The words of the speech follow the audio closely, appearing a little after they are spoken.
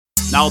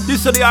Now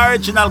this is the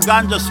original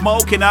ganja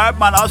smoking herb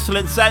man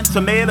hustling sense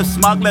to me, the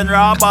smuggling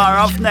robber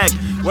roughneck.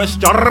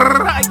 West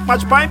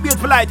much prime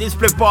beautiful light is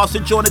split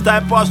passing show the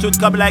time pass it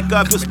coming like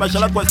curfew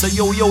special request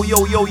yo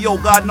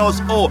God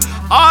knows oh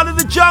all of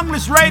the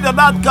junglist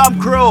radio.com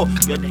crew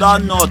you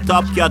don't know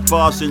Top Cat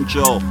passing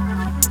show.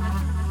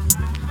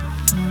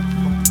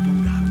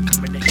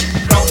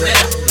 Roll it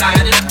up,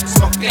 light it up,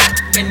 smoke it,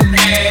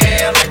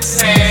 inhale,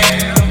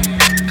 exhale.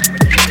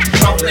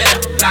 Roll it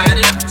up, light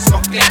it up,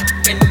 smoke it,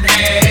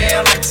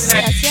 inhale,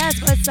 exhale.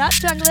 Yes, what's up,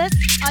 junglers?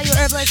 All you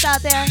herbalists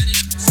out there?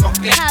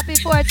 Happy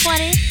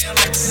 420.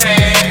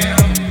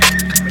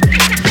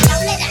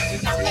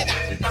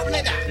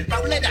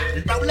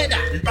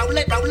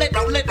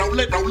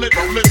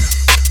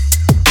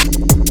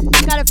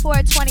 Got a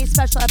 420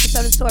 special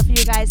episode in store for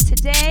you guys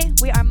today.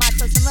 We are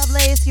Matos and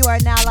Lovelace. You are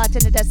now locked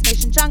into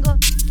Destination Jungle.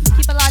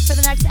 Keep it locked for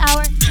the next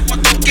hour.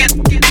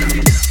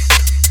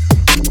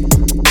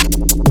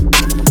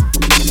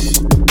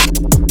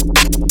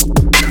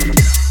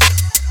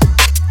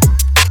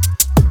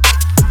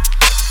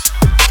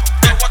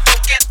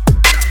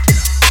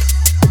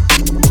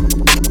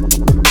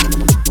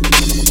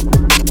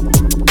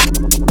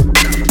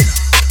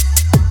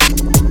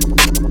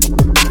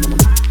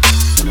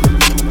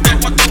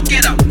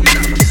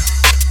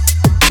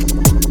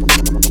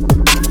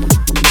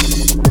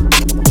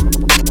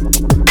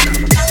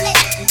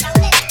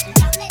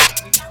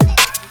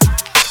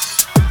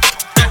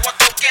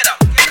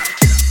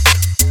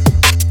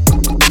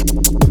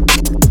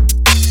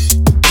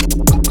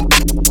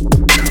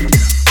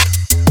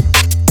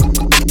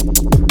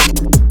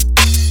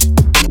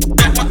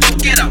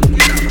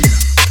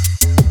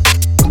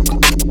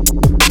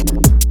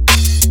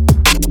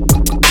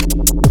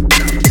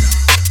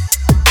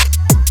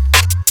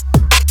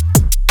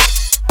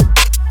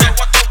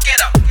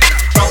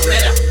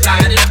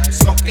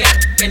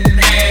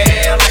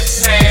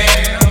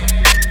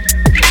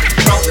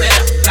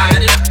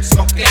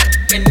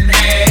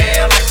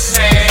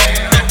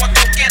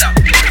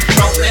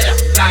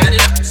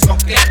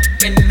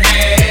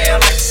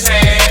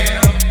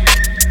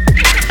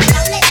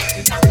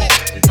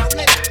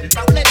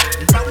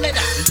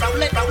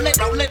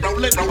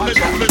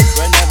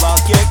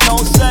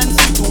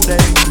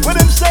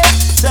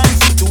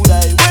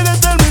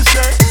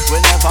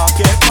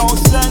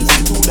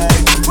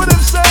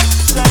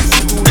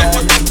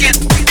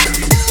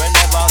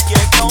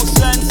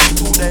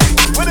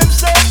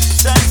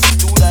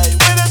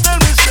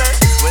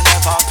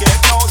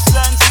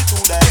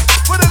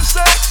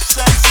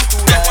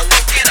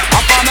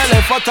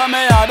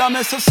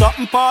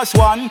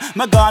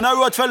 Me gonna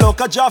road for look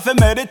a job for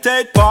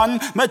meditate pon.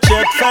 Me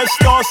check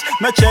Festus,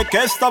 me check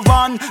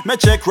Estevan, me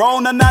check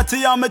Round and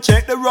Natty and me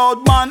check the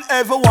road man.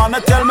 Everyone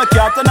a tell me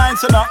cat and nine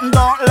so nothing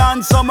don't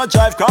land. So me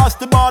drive cross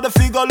the border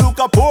figure look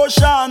a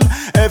portion.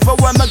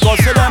 Everywhere me go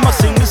to them I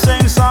sing the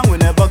same song. We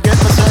never get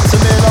the sense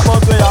of it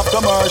but we have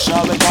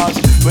commercial because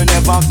we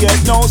never get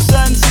no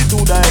sense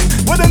today.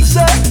 What them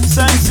say?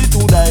 Sense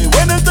today.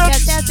 When it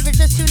yes, if you're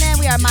just tuning in,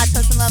 we are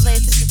Matos and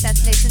Lovelace. This is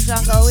Destination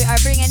Jungle. We are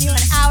bringing you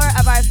an hour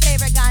of our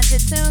favorite ganja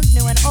tunes,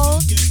 new and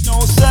old. No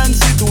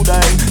sense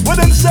today. What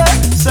them say?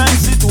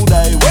 Sense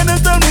today. When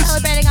it done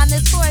celebrating on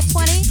this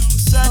 420.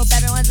 Hope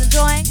everyone's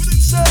enjoying.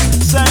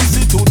 Sense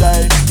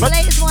today. The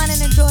latest one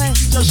and enjoy.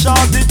 Just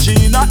shout the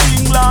China,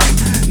 England.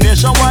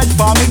 Nationwide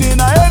family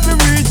in every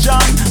region.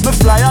 Me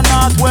fly a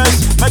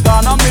northwest, me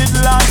gone a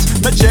Midlands.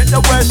 Me check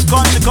the west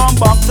country, come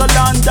back to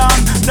London.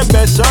 The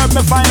best herb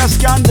me find a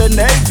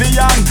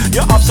Scandinavian.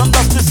 You have some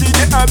dust to see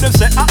the herb, them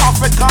say a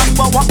African.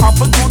 But what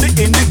happened to the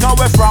indica,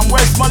 we from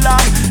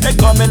Westmoreland? They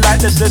coming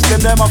like the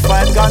system, them a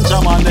fight ganja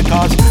man.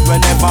 Because we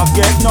never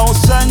get no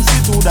sense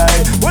today.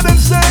 What them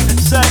say?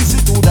 Sense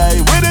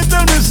today. What they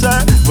tell me say?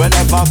 We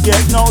never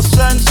get no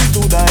sense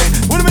today.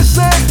 What do we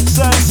say?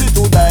 Sense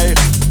today.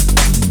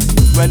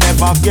 We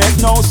never get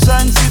no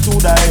sense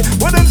today.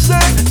 What them say?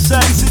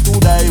 Sense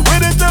today.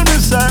 What they tell me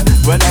say?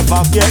 We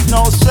never get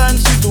no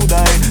sense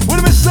today. What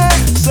do we say?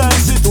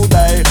 Sense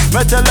today.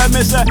 Me tell them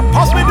me say,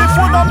 pass me the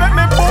phone and make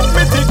me book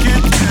me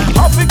ticket.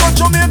 Have we got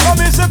Jamaica?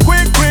 Me say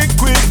quick.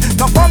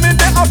 The family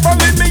they offer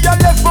with me a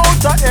left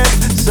out of it.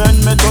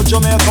 Send me to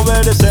Jamaica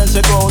where the sense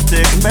go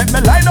take. Make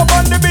me line up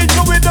on the beach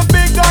with the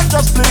big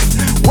ganja split.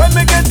 When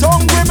me get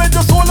hungry, me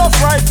just wanna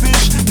fry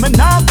fish. Me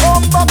now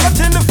come back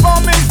until the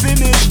famine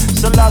finish.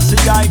 So last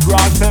I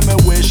grant for me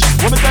wish.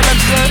 What me tell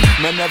them say?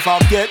 Me never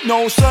get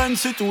no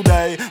sense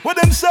today. What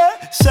them say?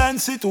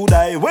 Sense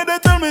today. What they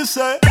tell me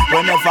say?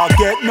 We never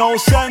get no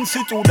sense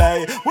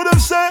today. What them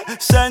say?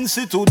 Sense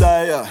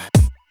today.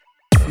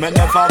 Me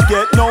never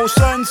get no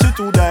sense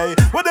today.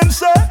 What them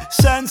say?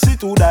 Sense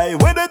today.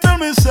 What they tell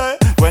me say?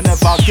 We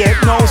never get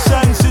no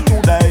sense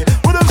today.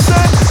 What them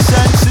say?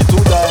 Sense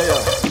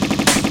today.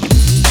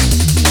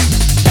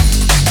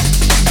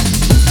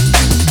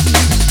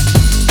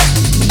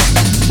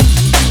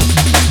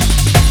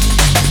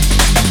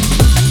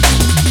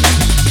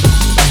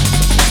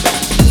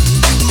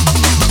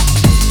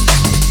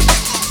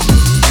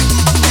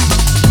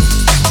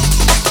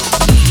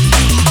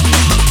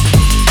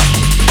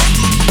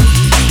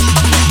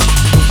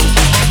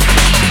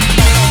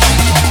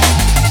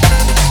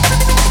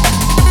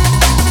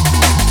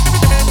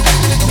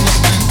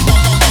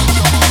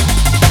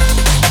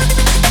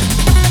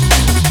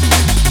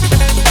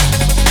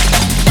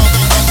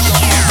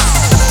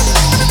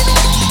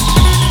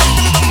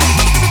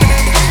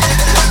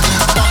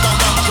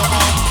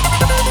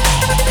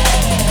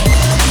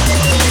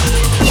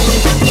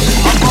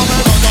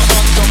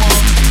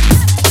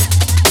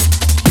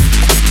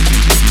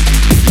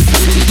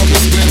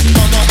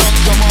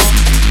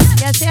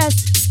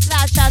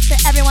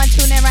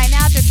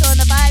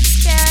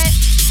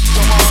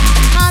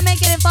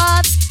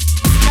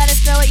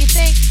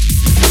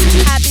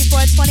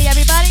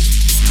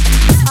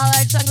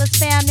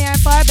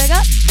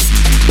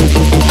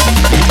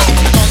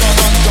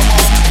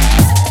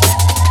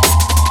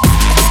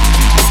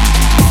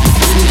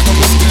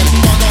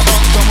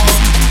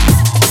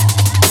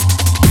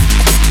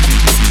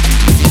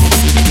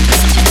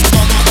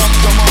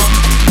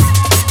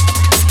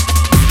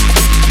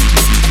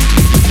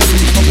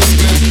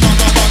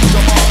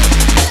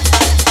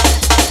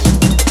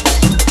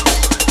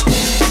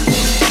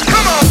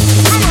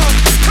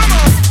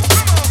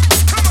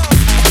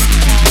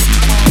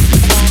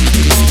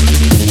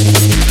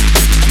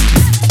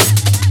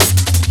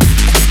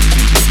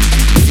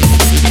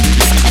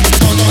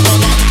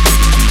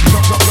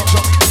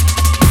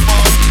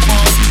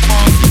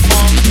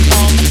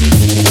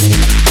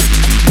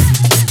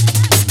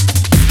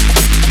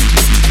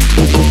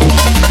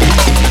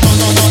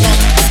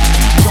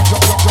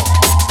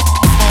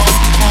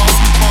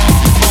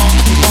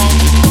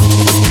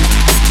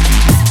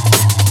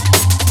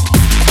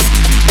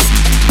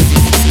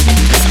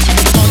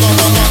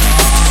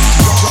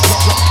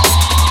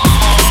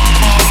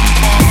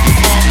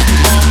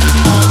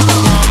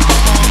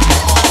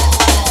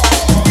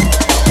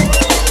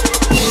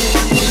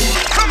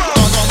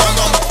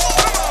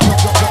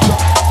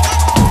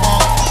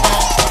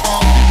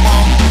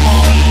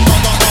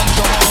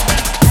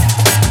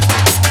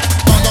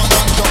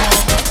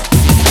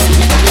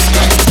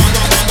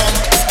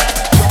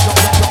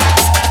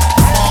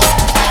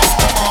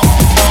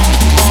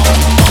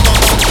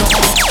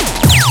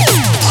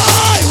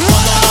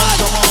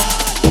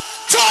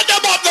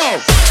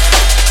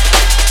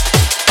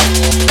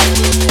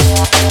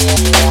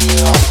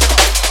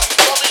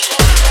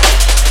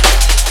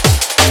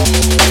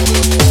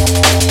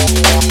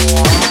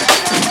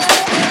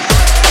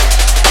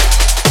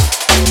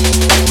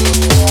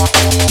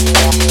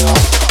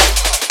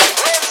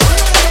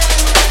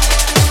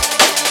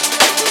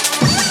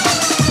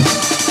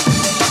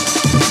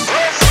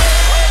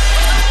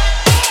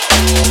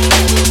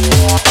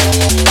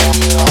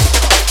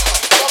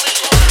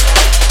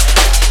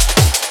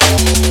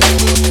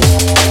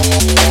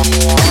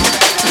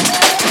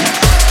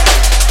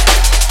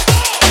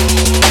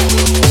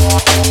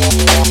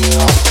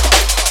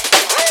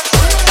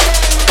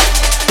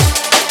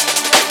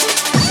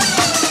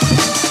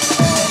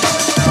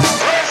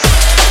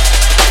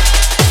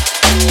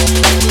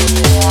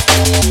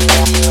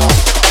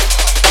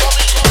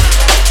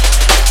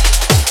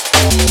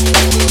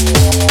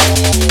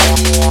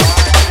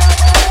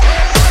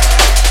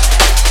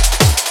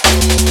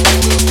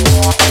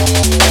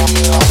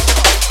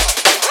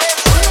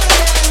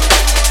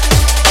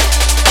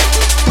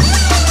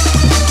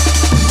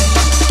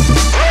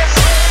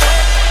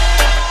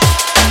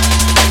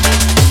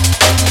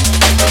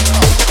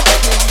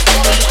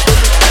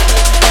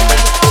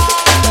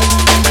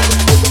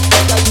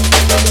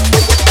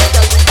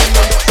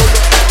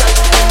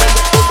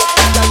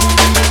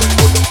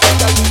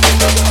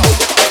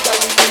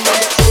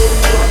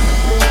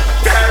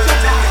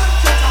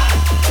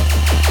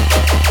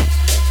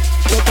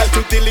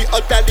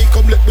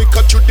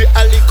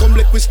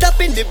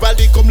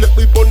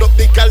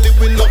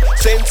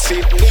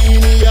 sense it,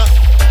 mania.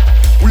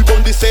 We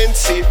burn the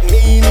sense it,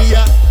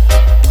 mania.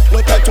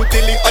 No time to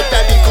dilly or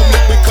dally. Come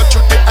let me cut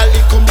through the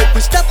alley. Come let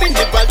me stop in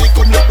the valley.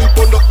 Come let me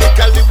burn up the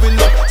galley. We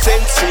love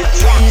sense it,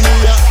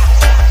 mania.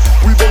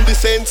 We burn the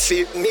sense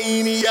it,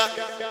 mania.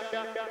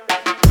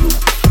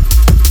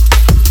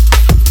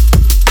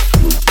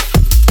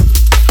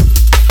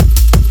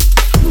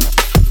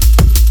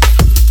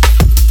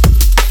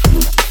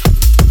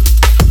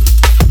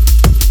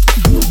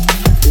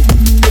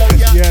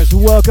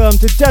 Welcome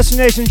to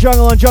Destination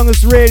Jungle on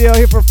Jungle's Radio,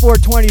 here for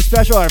 420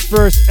 special, our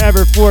first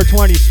ever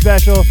 420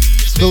 special,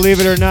 believe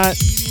it or not.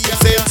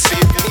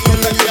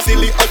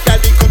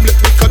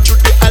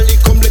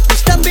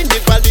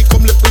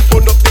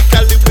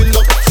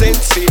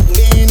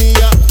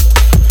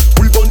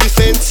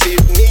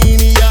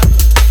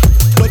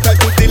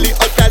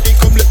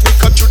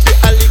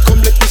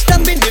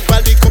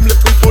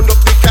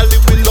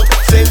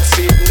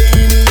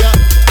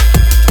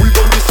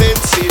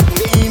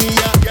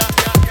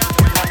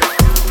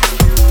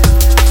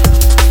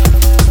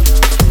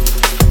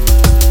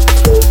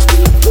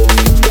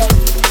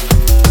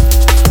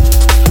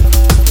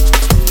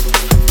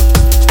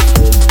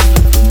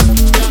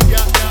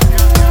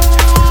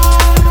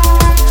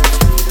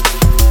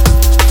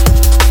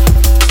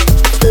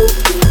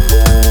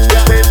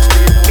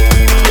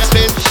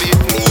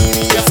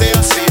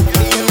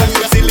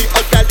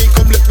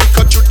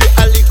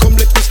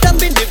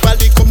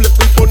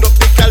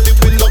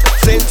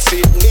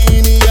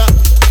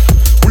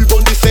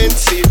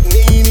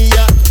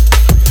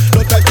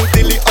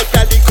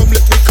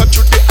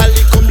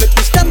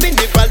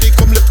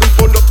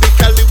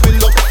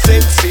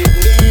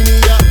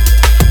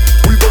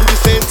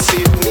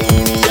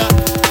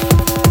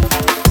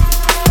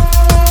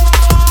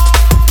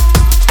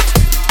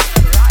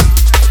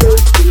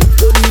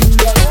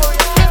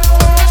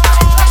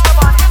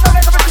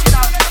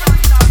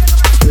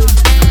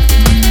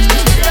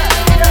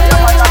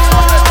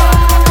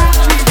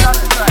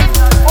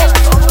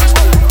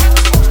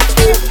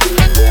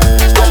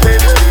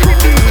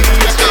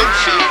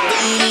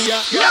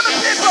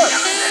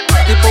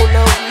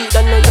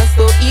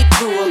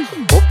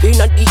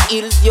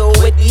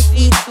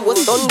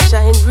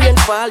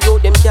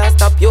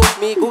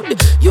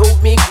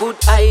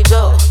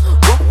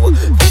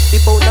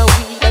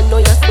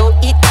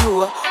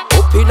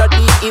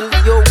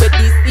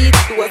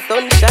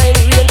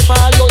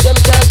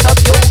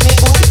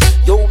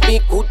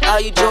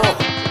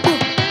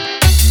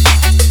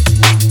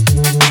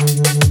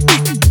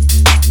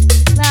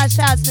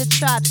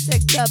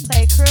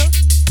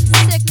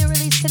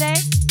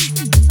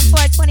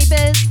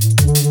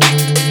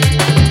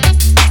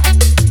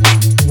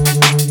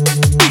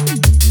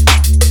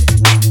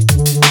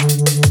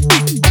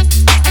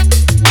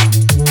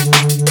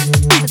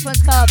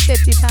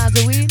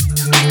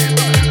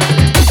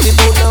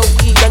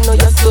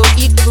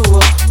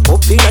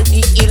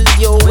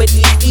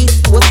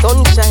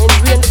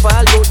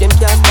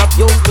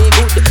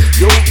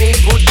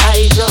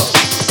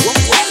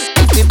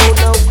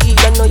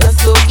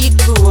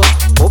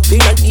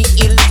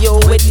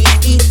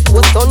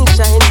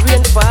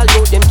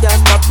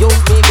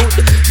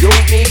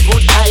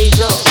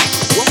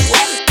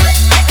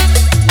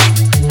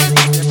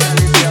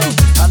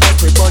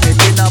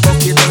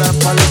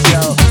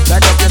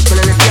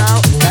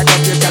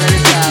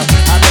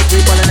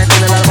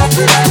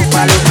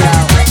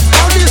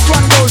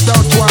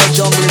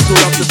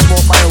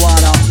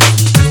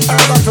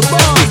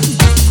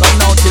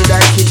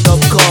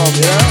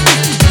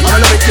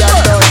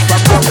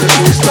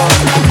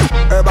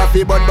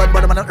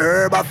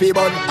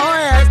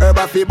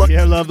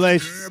 Yeah,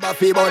 Lovelace. Herb a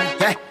fi bun,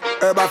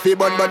 herb a fi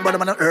bun,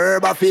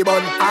 herb a fi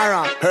bun.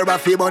 Alright, herb a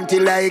fi bun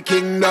till thy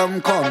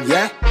kingdom come,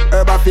 yeah.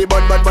 Herb a fi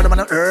bun,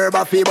 herb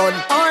a fi bun.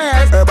 Oh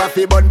yes. Herb a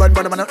fi bun,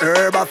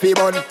 herb a fi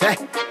bun.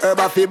 Herb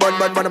a fi bun,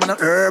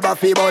 herb a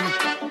fi bun.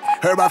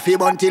 Herb a fi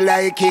bun till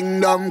thy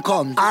kingdom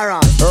come.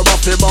 Alright, herb a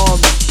fi bun,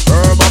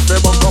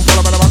 come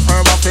follow me,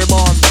 herb a fi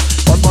bun.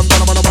 Bun,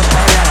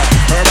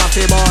 herb a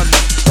fi bun,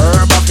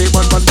 herb a fi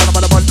bun,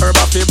 herb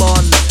a fi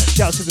bun.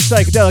 Shouts to the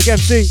Psychedelic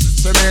MC.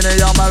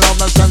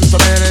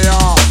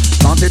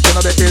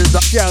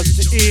 Shouts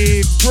to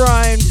Eve,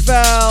 Brian,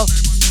 Val,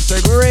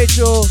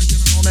 Rachel,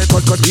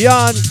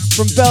 Jan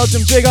from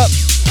Belgium, big up.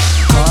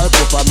 Call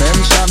Papa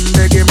mention,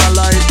 beg him a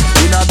light.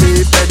 In a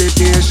deep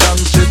meditation,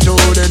 straight through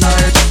the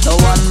night. No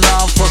one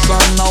laugh for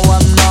sun, no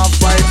one laugh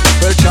fight.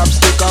 Well,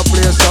 chopstick a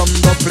play some,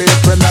 go play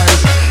for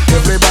nice.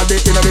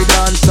 Everybody in the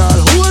dance hall,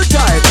 hold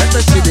tight. Let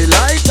me see the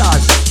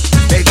lighters,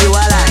 beg you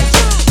a light.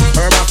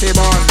 Herb a fi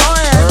bun,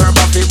 herb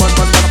a fi bun,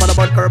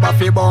 herb a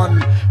fi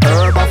bun,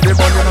 herb a fi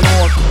bun, you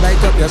know.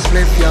 Light up your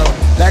spliff, yo.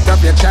 Light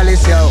up your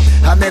chalice, yo.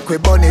 I make we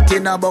burn it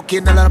in a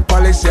bucket and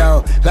police,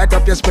 yo. Light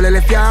up your split,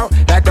 yo.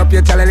 Light up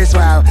your chalice,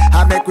 wow.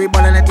 I make we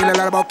burn it in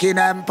a bucket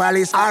and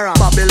police.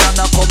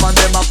 Babylon a come and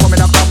them a come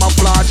in a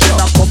camouflage.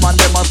 And a come and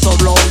them a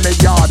surround me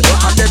yard.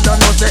 And they don't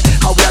know say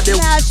how we are the.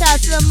 Now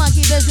shout to the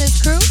Monkey Business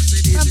crew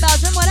from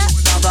Belgium. What up?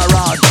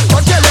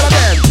 But tell you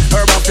again,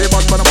 herb of the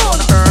bun,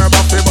 herb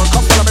of the bun.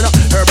 Come follow me now.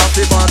 Herb of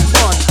the bun,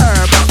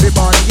 herb of the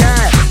bun,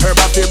 yeah. Herb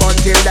of the bun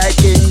till thy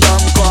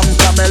kingdom come.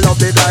 Cause me love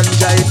the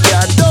ganja it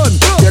can done.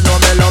 You know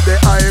me love the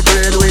high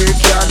grade we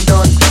can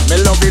done. Me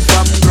love it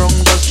from ground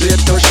go straight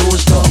to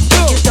shoes top.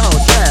 Kick it out,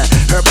 yeah.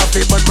 Herb of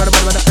the bun,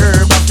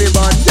 herb of the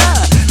bun, yeah.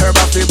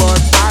 Herb of the bun,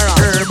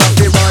 herb of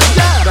the bun,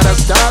 yeah. Got a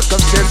stock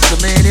of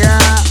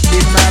Sensomania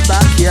in my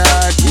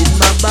backyard,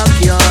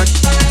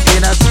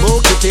 in a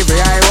smoky TV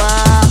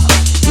Iowa.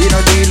 We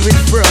don't deal with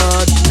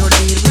fraud,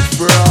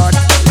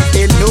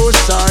 Ain't no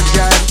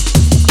sergeant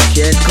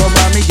can't come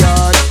on me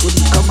yard,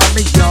 couldn't come on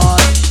me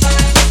yard.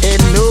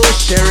 Ain't no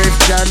Sheriff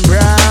John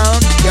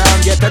Brown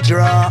can't get a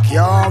draw,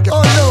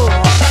 oh no.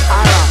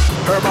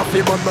 Herb of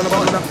the bun,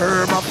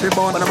 herb of the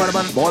bun,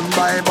 bun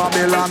by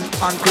Babylon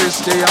and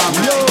Christian.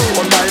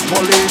 Bun by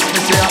police, me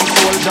say I'm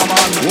soldier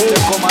man. They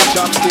come and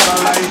chop stick a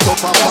light up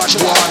a fat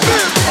one.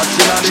 I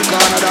see on the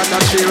corner that a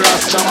tree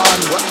rasta man.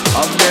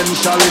 And then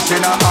chalice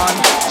in a hand.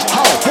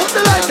 How? Put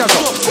the lighters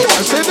up.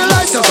 See the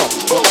lighters up.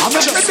 I'm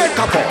making the deck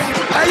up.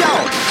 Hey yo,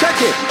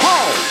 check it.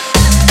 How?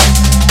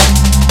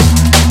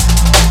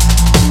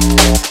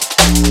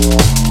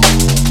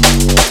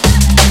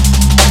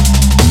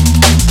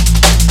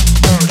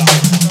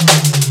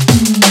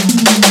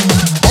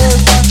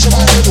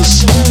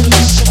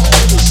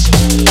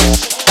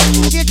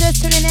 If you're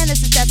just tuning in,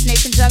 this is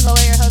Destination Jungle.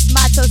 We're your hosts,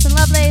 Matos and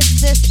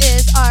Lovelace. This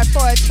is our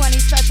 420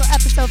 special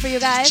episode for you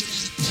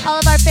guys. All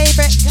of our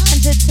favorite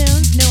ganja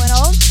tunes, new and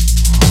old.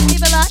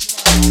 Keep it locked.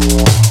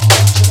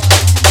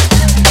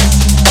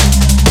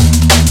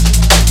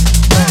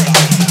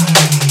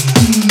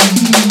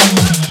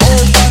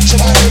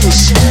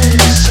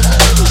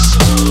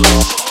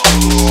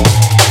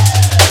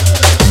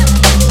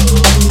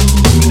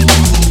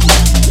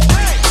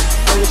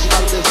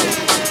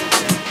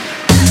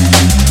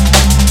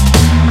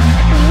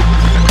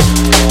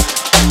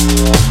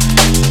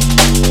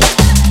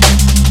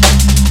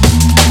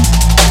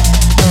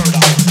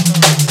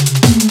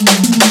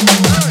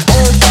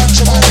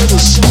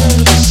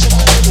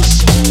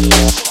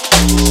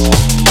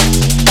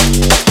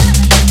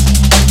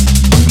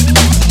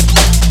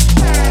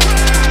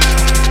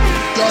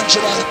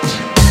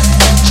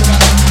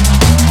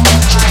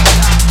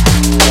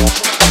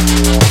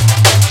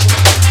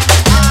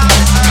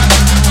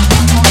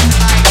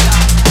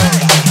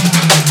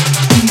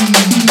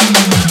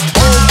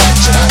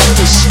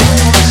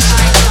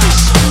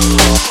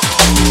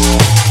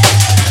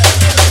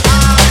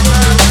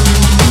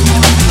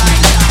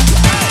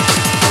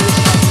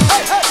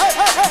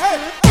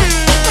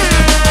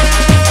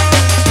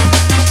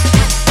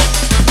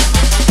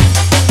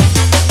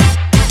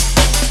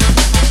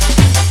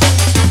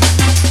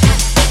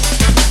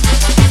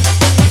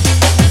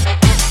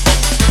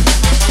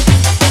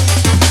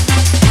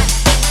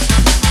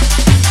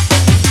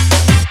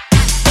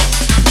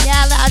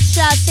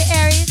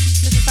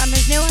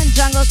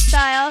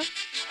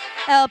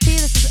 LP,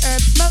 this is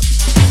Herb Smoke,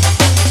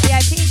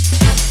 VIP.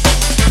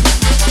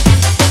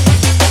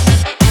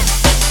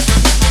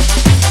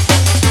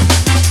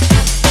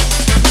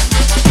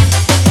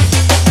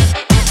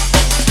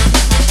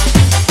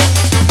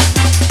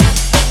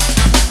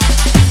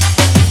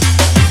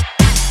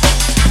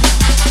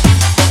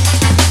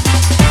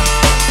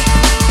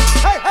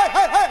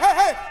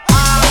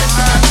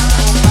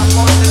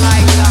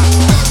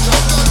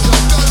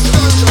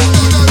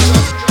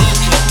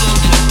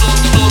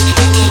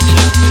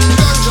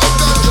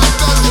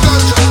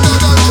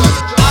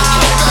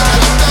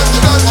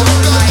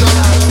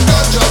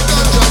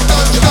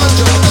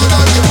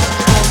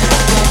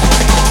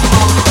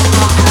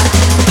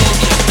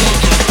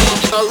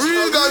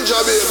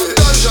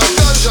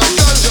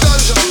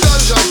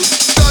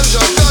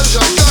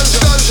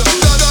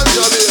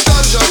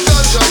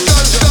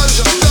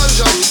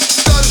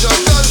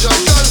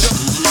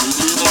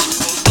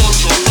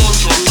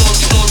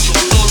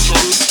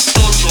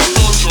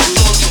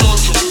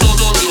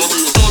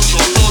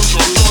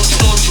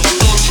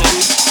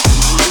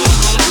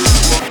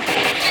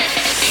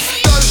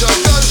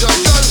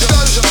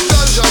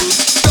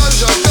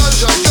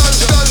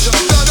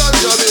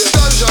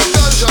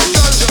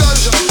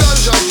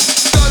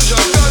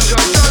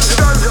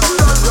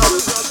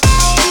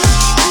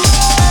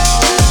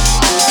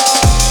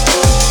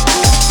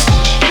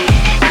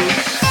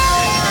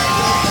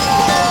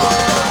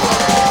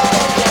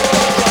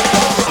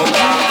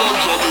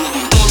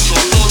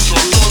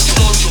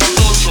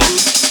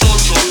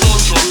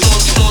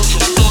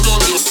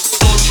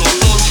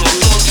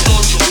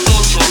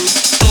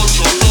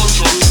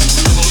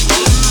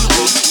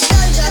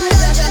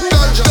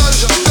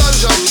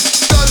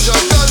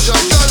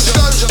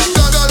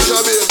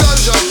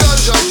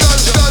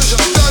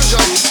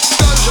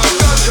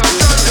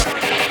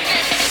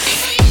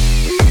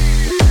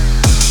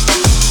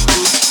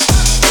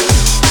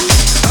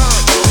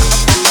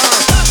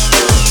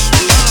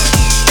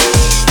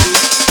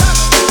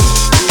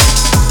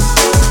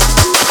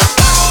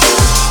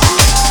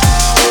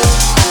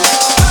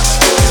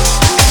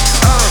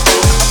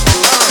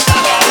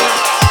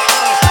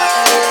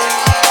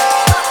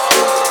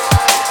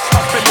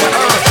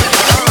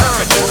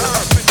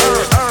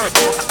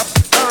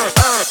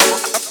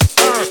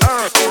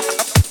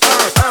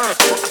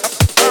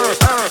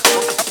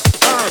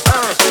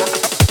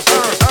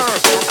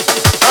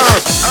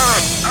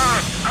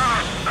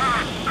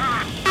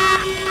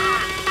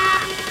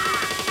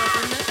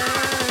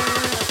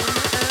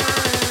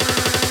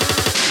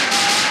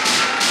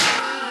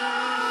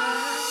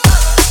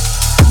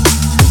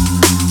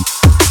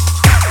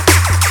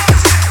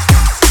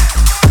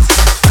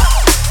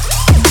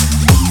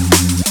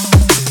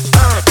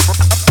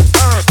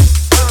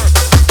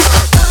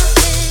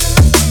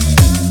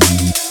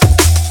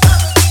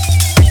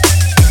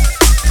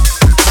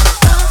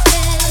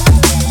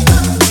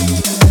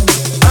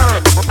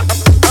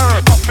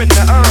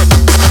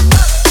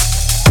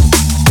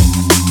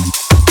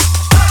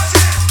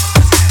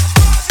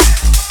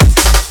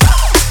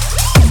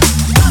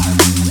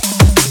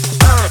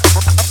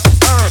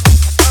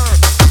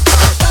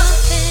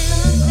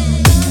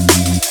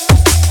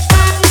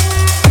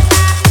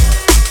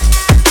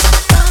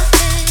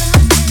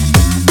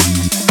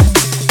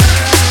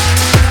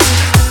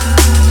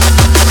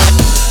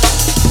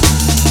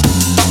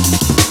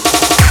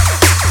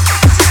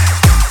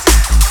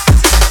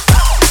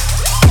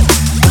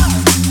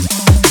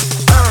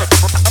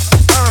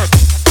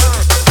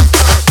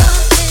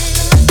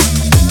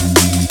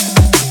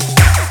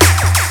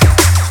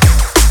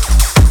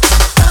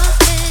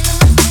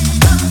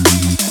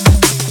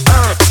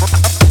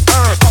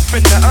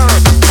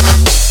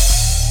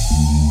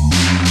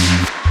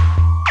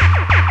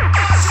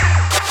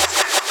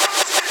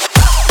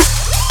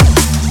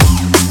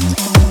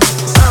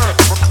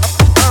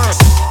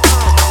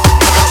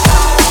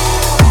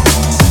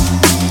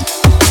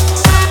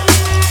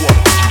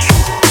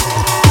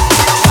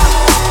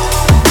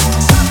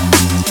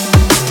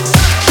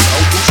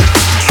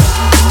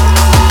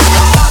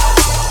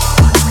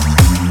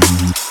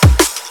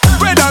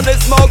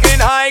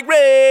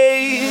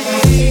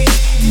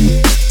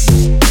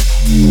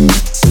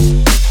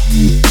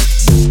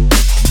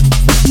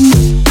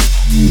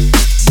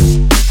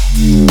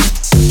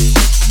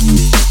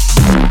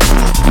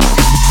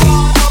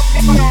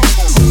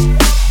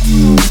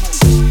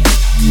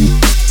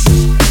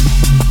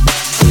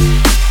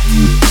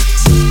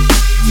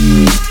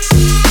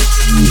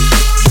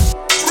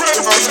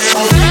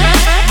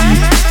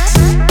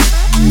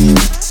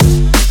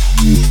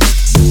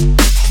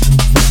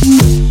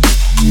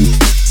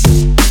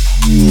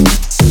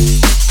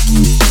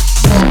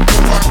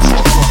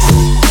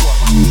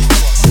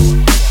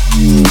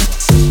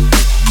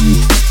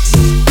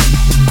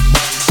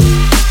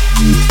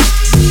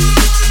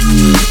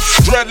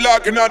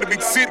 talking on the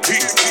big city.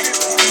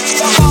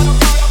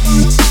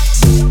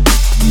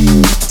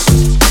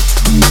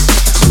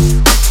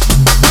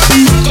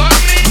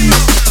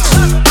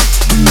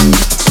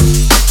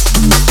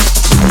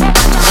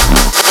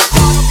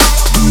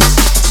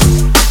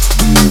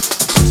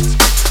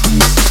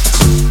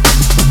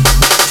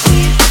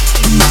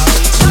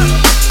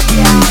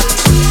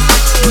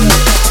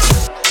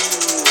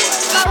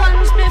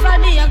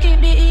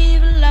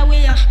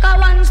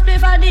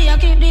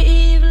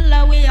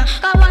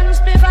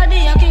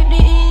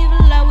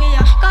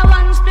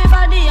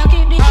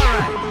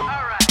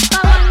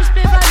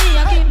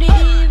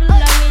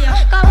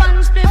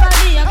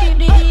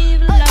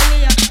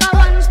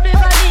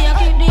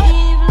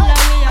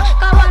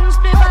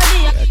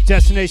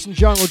 Destination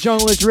Jungle,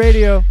 Junglist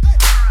Radio.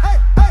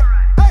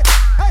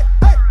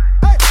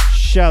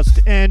 Shouts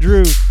to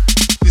Andrew.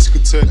 This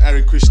could turn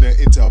Aaron Krishna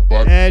into a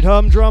bug. And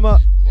Humdrummer.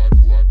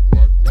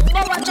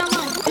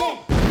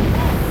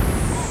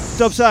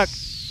 Dubsack.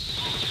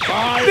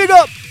 Big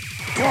up.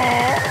 4,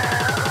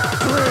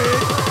 3,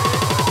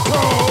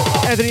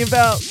 2, Anthony and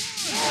Val.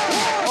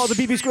 All the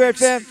BB Squared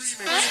fam.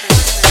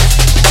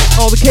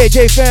 All the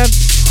KJ fam.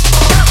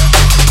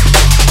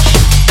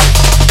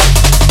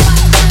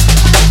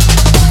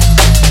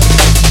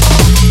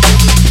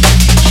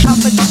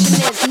 Competition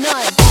is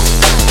none.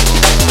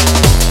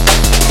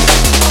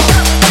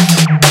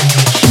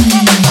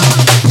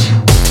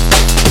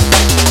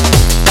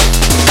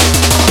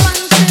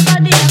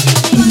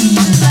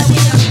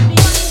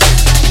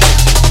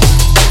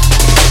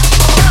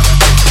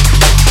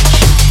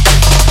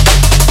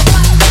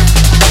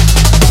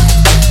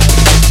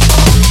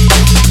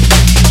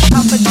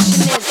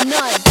 Competition is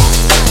none.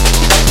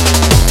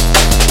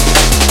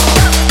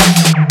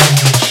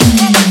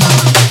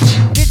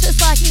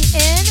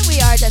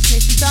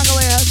 Destination Jungle,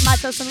 we're your hosts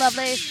Matos and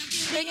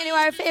Lovelace, bringing you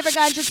our favorite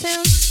ganja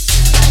tunes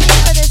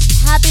for this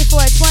happy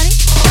 420.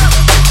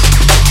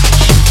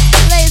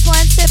 Blaze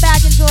one, sit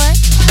back, enjoy.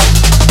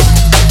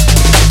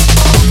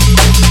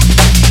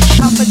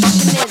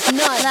 Competition is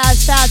none. Loud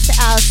shouts to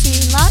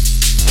Alcine Lutz.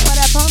 What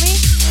up, homie?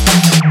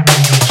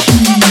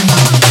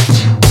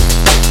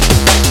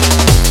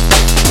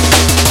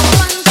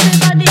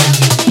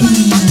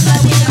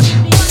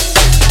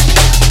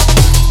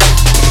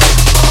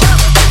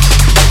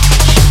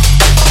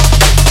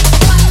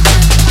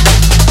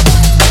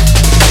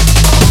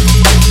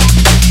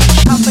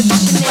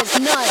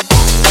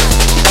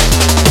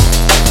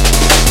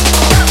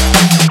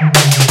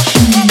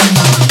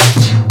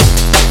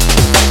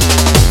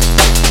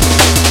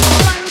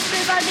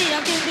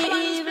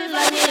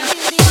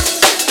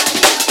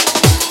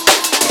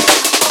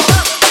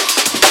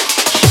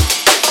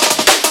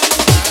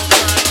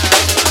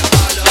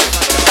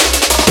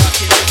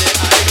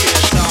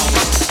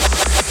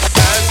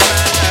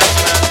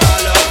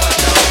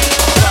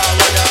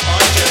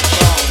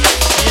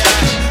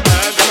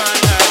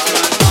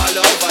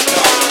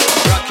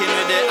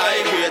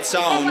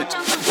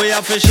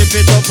 fi ship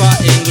it up for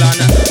England,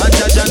 and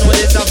judge and know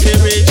this a fi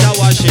reach a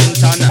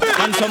Washington,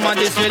 and some of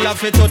this will have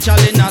fi touch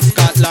all in a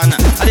Scotland.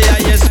 And the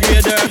highest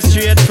grade herbs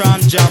straight from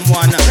Jam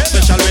 1.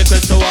 Special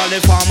request to all the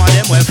farmer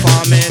them we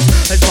farm it.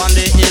 It's on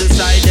the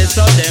hillside they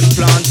so them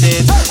plant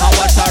it. And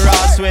what's a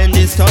Ross when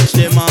this touch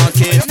the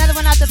market. Another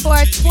one out the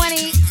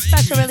 420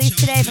 special release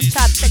today from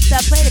Top 6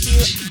 Up. Played if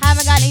you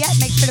haven't gotten it yet,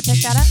 make sure to pick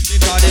that up.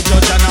 Because the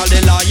judge and all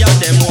the lawyer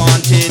them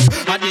want it.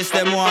 And this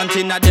them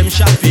wanting at them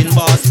shopping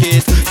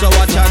basket. So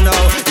watch out now,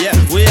 yeah,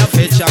 we have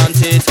to chant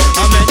it.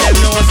 I make them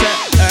know say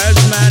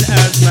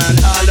herdsman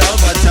all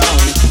over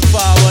town.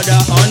 Forward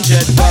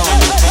 100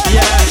 pound.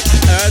 Yeah,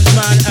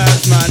 herdsman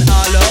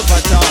all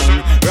over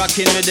town.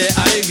 Rocking with the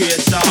high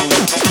grade sound.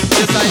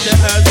 Just like the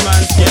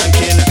herdsman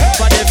skanking.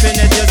 For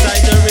definite just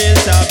like the real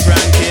top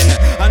ranking.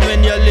 And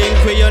when you link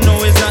with you know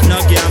it's not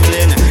no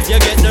gambling. You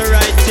get the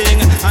right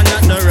thing and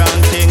not the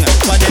wrong thing.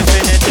 For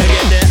definite you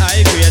get the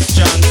high grade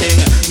strong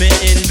thing. Me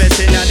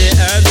investing in the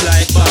herbs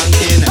like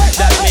banking.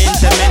 That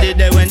means to me the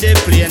day when the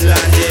plane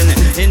landing.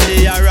 In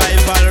the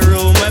arrival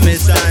room when me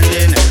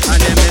standing. And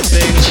then me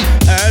sing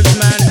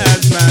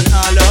herdsman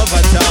all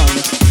over town.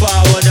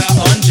 Forward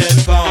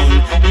 100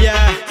 pound.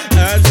 Yeah,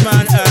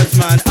 herdsman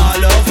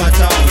all over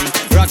town.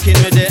 Rocking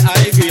with the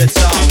high grade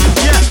sound.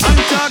 Yeah, I'm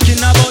talking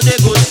about the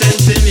good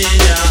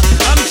sensimilla.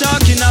 I'm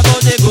talking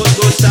about the good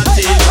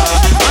sativa.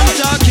 I'm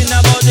talking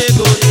about the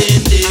good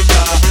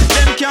indica.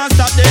 Them can't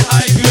stop the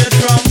high grade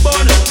from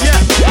bun. Yeah,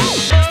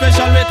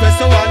 special request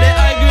to all the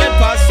high grade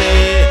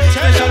posse.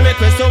 Special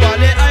request to all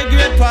the high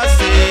grade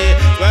posse.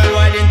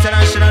 Worldwide,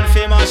 international,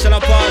 fame, martial,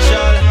 or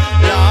partial.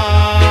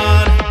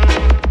 Lord,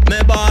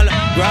 me ball,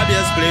 grab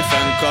your spliff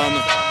and come.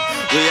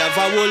 We have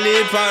a whole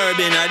heap of herb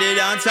in the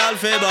dance hall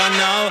favor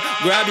now.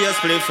 Grab your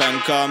spliff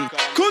and come.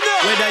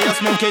 Whether you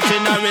smoke it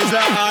in a Rizla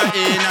or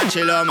in a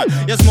chillum.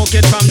 You smoke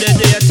it from the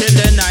day till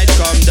the night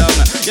come down.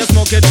 You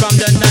smoke it from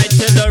the night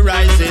till the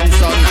rising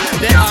sun.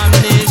 The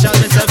amnesia,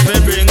 me say fi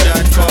bring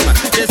that come.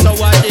 The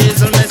sour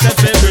diesel, me say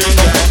fi bring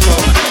that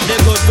come. The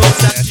good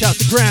shout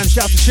to Graham,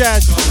 shout to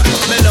Chaz.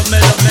 Me love, me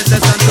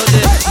say stand to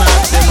the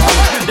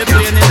maximum. The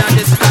plane in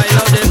the sky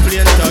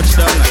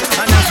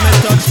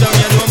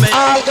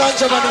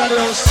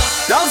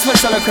Long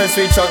special request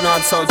reach out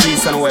north, south,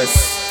 east and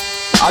west.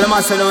 All the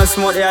man say don't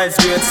smoke the ice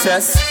great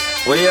cess.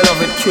 Whether you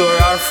love it pure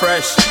or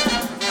fresh.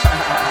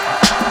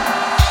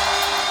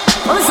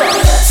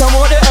 Some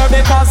of the herb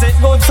because it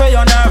good for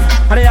your nerve.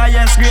 And the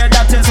highest grade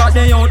that is what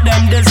the youth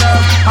them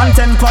deserve. And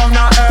 10 pound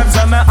of herbs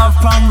I may have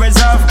from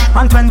reserve.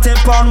 And 20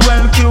 pound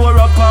well cure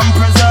up and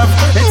preserve.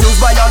 It's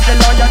used by all the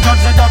lawyer, judge,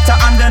 the doctor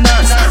and the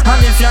nurse.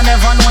 And if you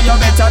never know you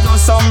better do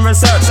some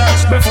research.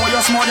 Before you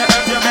smoke the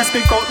herbs you best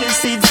pick out the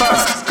seed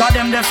first. Cause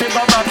them they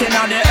figure back in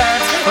the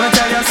earth. Let me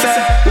tell you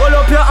say, hold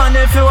up your hand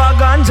if you a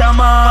ganja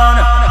man.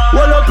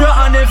 Hold up your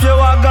hand if you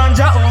a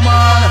ganja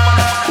woman.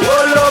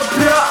 Hold up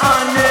your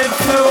hand if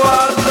you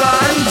a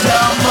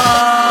ganja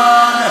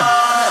man.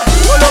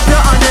 Hold up your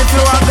hand if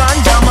you a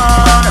ganja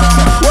man.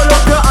 Hold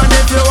up your hand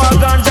if you a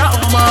ganja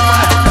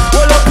woman.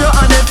 Hold up your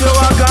hand if you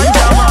a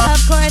ganja man.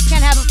 Of course,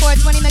 can't have a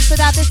 420 mix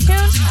without this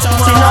tune.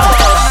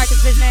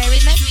 Marcus Visionary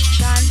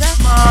remix, Ganja.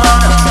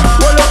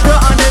 Hold up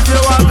your hand if you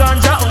a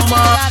ganja woman.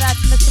 Shout out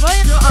to Mr.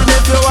 Williams. And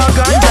if you a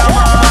ganja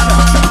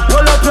man.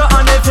 Hold up your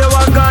hand if you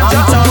a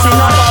ganja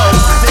woman.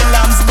 The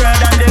lamb's bread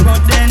and the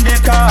good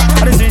indica.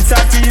 The sweet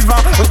sativa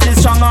with the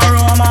strong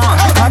aroma.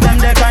 And them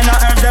the kind of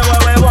herbs that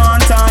we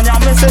want. And yeah,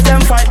 me see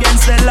them fight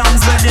against the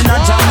lambs bred in a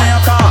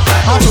Jamaica.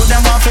 I show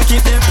them want to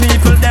keep the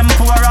people them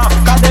poorer.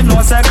 Cause them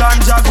know say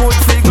ganja good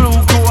for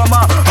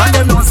glaucoma. And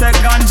them know say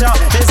ganja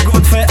is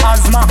good for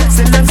asthma.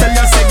 Still them sell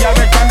your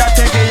cigarette and that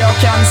take your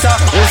cancer.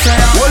 You say,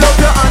 hold up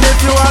your hand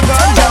if you a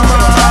ganja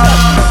man.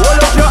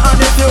 Hold up your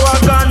hand if you a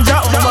ganja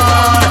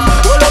woman.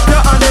 Hold up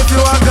your hand if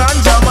you a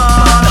ganja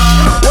man.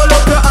 Hold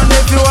up your hand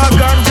if you a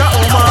ganja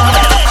woman.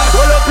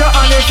 Hold up your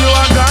hand if you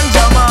a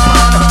ganja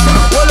man.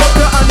 Hold up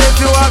your hand if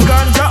you a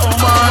ganja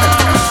woman.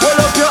 Hold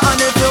up your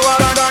hand if you a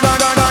ganja man.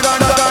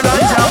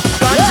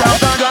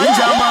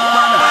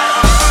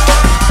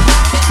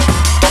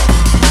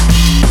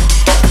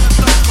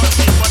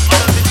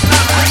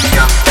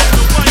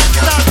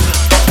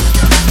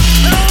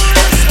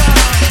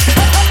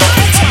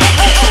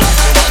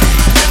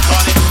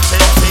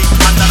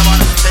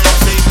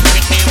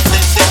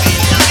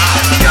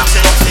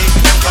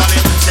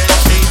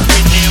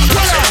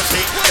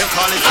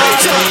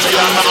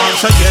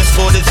 So yes,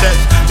 for the sex.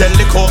 Tell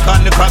the coke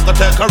and the crack to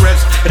take a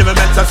rest. It even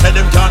meant I said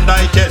them can't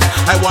digest.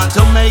 I want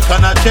to make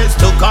an address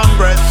to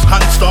Congress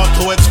and start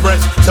to express.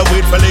 So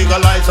weed for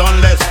legalize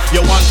unless you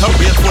want to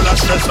raise full of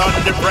stress and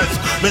depressed.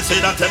 Me say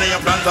that any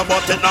of your plans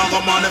about it now go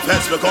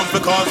manifest.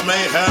 Because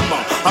mayhem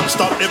I'm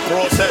stop the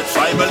process.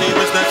 I believe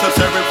it's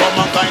necessary for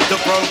mankind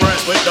to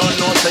progress. We don't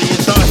know say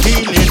it's a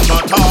healing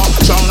matter.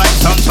 Sound like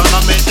Samson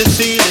I made the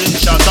ceiling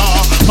shatter.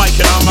 Mike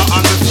and I'm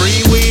on the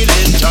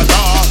freewheeling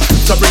chatter.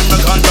 So bring me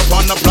ganja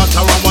on the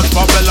platter and watch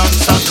Babylon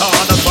Satan.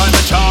 That's why me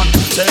chant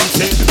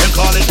Sensi, them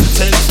call it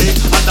Sensi.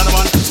 And then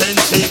one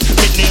Sensi,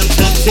 hit name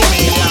Sensi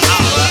Media.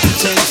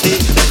 Sensi,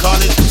 they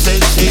call it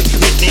Sensi,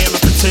 hit name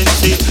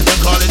Sensi. Them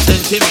call it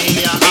Sensi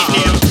Media.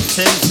 Hit name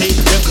Sensi,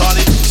 them call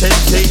it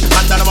Sensi.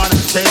 And then one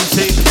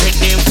Sensi,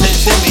 hit name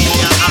Sensi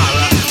Media.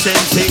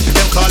 Sensi,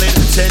 them call it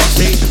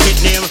Sensi,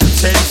 hit name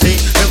Sensi.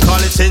 Them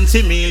call it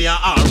Sensi Media.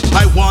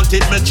 I want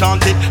it, me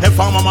chant it. If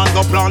I'm a man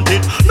go plant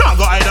it. Now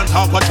go hide and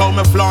talk about how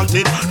me flaunt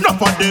it. None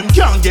of them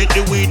can't get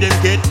the weed, them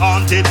get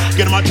haunted.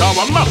 Get my job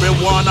of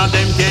marijuana,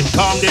 them get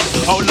calmed it.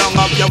 How long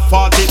have you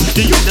fought it?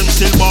 The youth them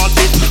still bought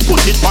it.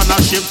 Put it on a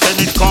ship,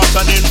 send it cross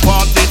and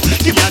import it.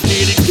 Give me a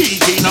key,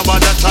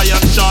 nobody try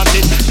and short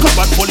it.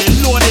 Covered fully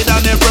loaded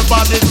and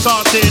everybody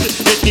sorted.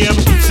 It name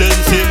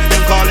Sensi,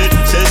 them call it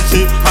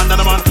Sensi. And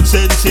the man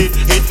Sensi,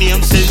 it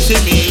name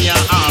Sensi Media.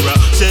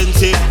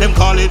 Sensi, them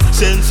call it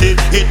Sensi.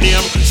 It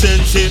name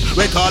Sensi,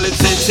 we call it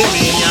Sensi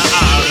Media.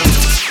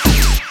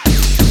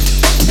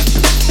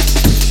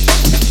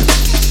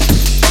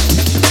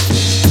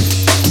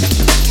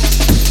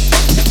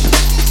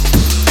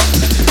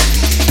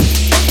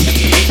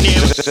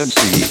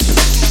 Sensi.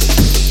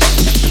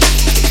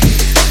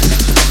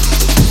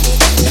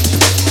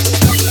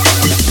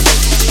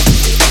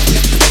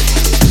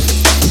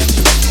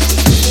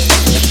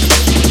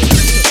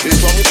 This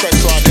one we try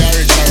to have the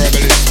original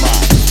rebellious man.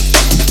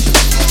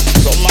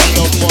 Some man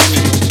love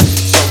money,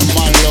 some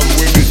man love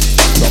women,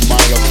 some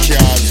man love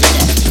cars, you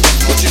know.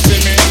 But you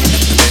see me,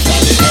 it's on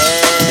the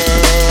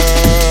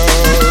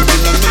earth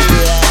in the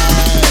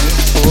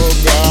midlife. Oh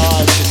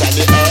gosh, it's on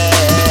the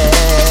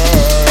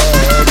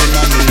earth in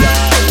the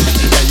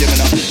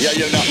midlife. Yeah,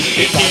 you know,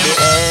 it's on the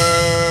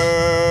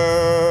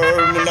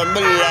earth in the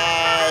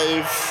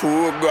midlife.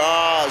 Oh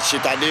gosh,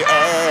 it's on the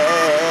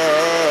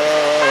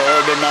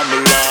earth in the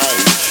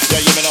midlife. Yeah,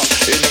 you know,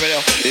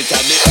 it's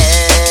on the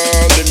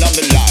earth in the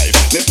midlife.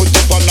 They put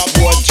it on a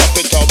board, chop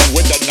it up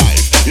with a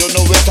knife. You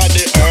know it's on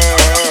the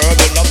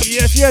earth in the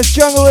midlife. Yes,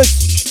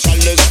 junglist.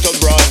 Chalice to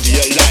broad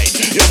daylight.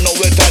 You know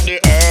it's on the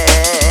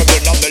earth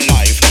in the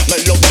midlife. Me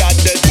love that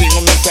the thing,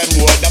 me say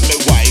more than my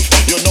wife.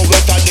 You know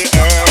it's on the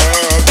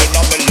earth in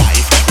the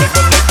midlife. Me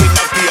burn it in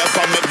a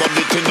paper, me burn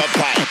it in a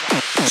pipe.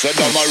 Said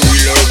I'm a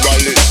real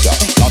herbalist,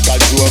 not a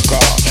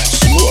joker.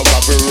 Smoke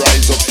have to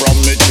rise up from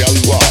me tell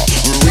war.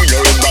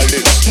 Real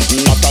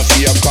herbalist, not a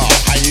faker.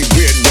 I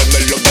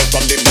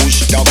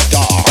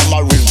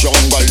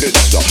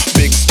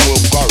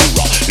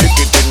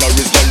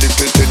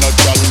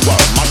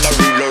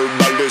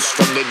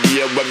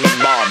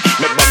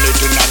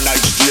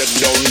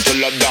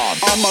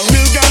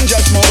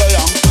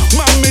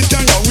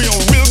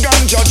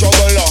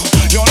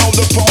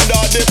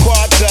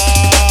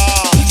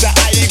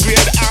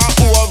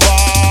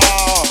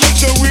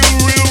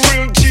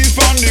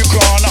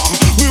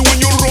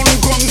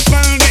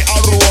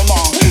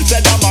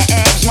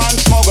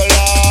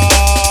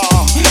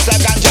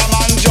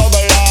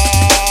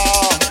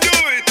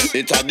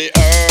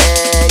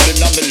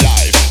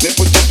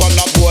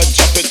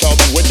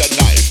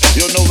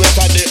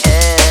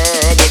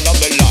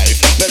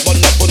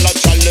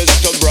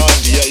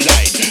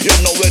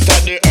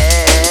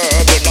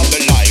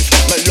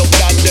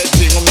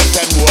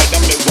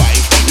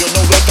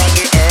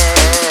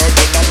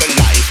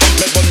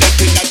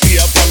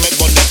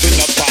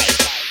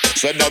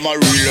Said I'm a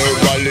real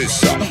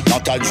herbalist,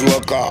 not a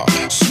joker.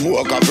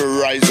 Smoke have to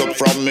rise up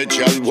from me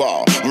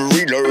chalwa.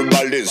 Real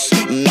herbalist,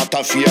 not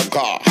a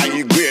faker. High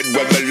grade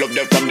when me love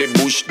them from the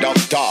bush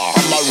doctor.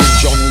 I'm a real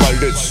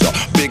junglist,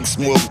 big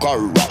smoker.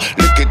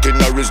 Lick it in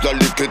a Rizla,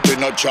 lick it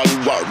in a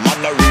chalwa. Man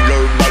a real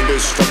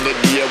herbalist from the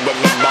day when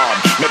me born.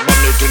 Me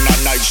burn it in a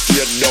night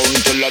straight down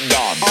till a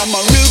dawn. I'm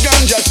a real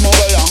ganja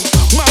smuggler.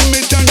 Man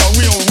me tell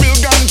you real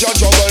ganja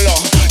juggler.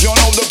 You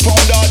know the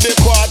pound of the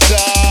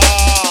quarter.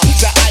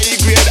 The high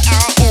grade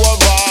and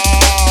over.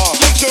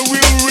 So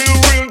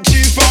real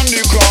cheese from the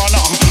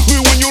corner. We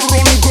when you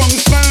run come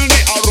smell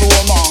the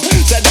aroma.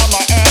 Said I'm a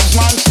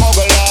herdsman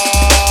smuggler.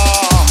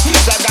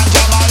 Said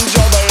ganja man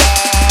juggler.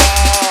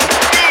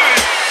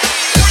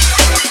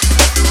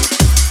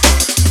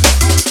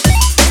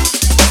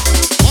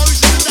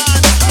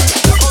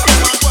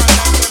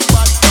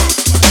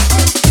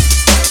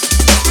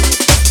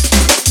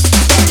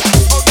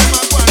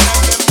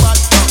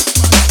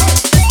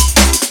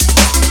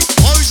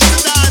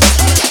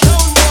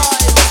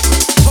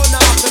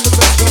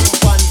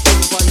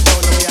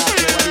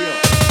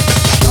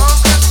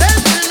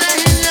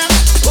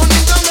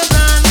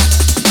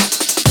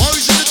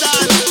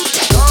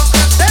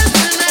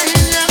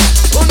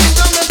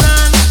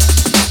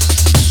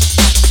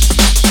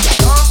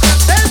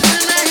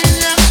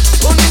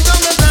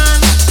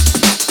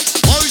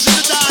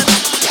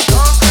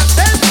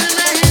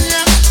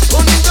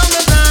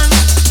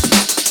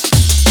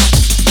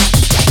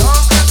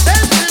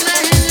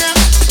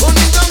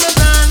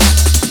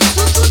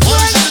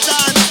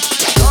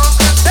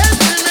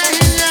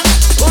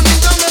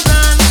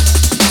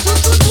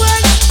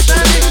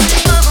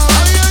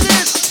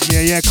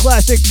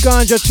 Classic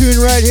ganja tune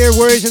right here.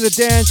 Worries in the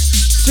dance.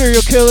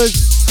 Serial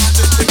killers.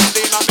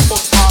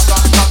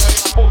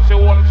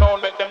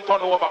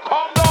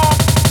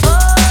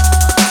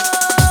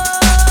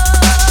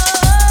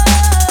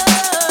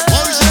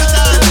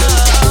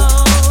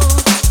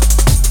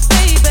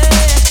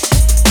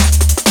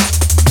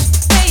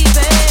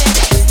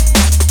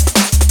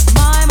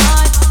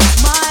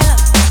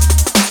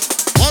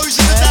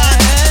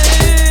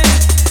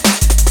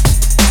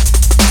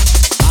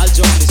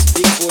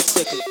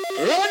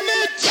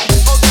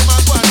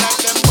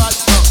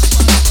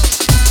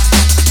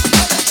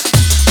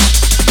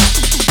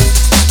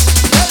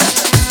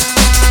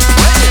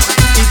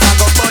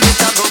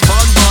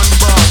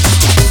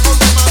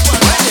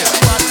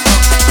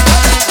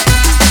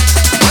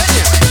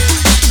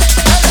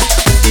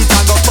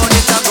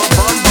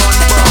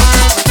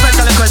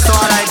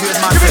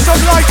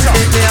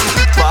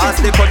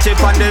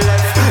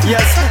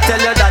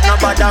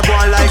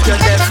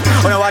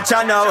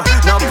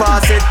 Now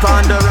pass it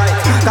on the right.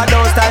 Cause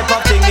those type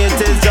of thing, it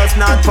is just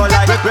not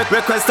polite.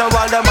 Request to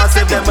all the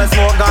massive, them will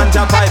smoke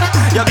ganja pipe.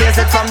 You blaze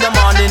it from the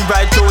morning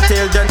bright through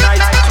till the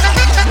night.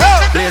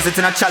 Blaze it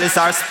in a chalice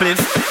or spliff.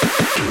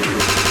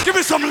 Give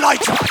me some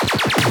light.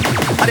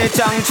 And the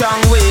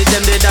chang weed,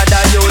 them the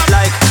dada youth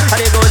like. And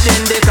the good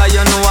indica,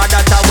 you know what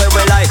that a way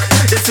we like.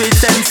 The sweet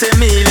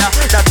sensimilia,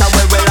 that a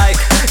way we like.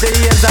 The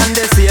ears and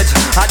the sage,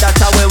 that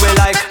a way we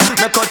like.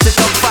 Me cut it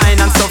up fine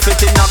and stuff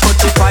it in a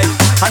cutty pipe.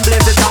 And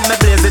blaze it and me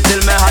blaze it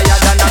till me higher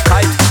than a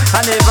kite.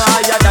 And even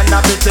higher than a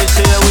British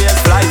Airways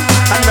flight.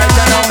 And right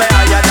now me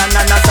higher than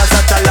a NASA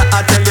satellite. I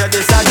tell you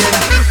this again.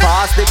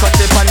 Pass the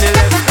cutty on the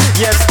left.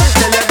 Yes,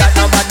 tell you that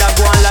nobody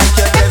go on like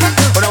you deaf.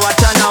 But now watch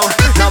you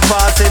now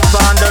pass it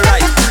on the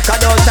right. Cause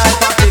those type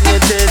of thing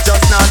it is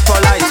just not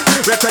polite.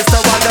 Request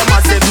to all the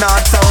massive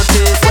north, south,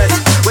 east,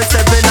 west. We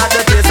stepping at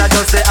the place I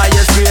just the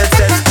highest grade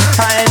set.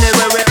 And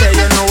anyway we play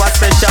you know a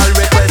special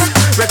request.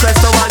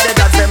 Request to all the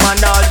dads them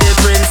and all the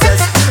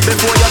princess.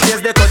 Before you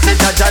place the cut it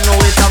judge I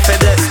know it a fi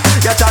bless.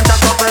 You chant a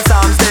couple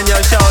psalms then you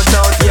shout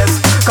out yes.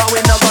 Cause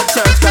we no go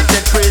church got the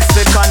priest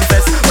we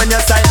confess. When you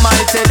sight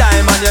mighty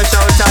diamond you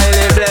shout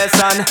highly bless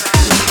and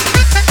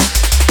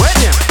when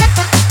you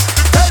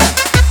tell them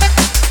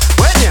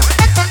when you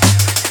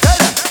tell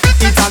them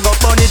it a go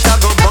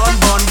burn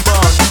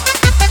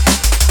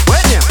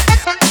when you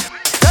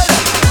tell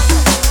them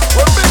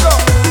we're big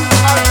up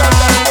and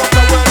that's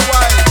the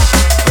worldwide.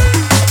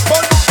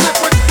 But slip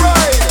with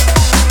pride.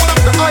 One of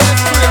the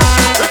highest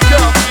grades we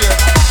can't fear.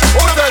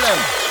 Who tell them?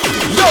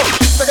 Yo!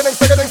 Second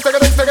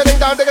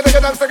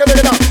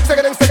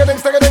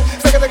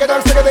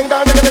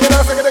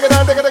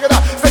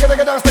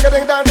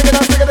down, second down.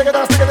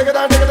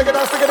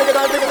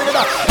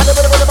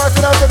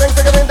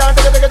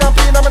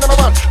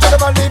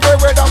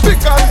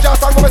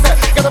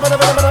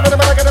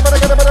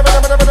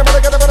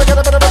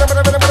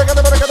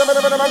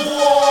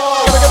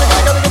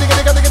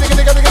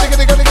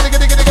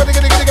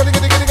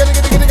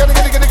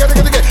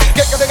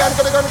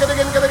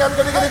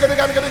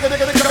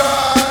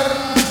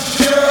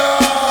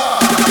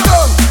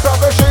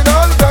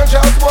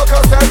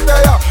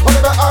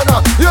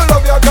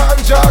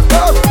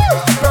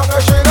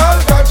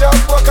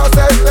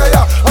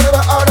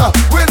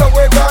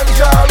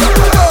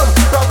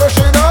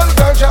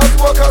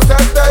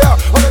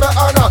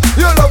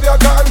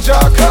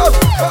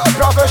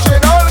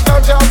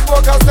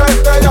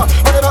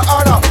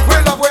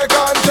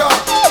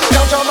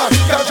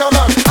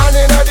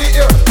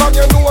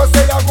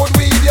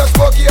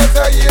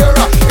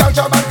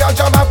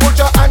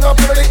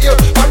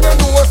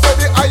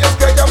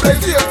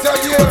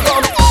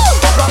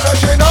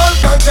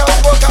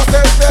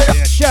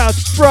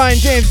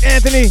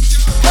 Tiffany.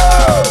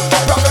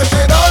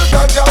 Professional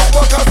ganja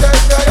smokers,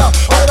 they are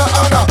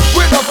honor.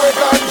 We love we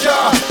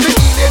ganja. The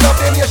healing of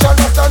the nation,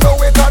 that's the know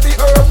it of the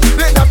herb.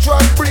 The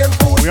natural brain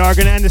food. We are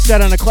going to end the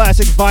set on a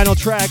classic vinyl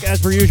track as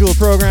per usual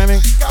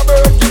programming.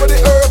 Give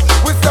the herb,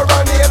 we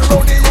serenade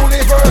round the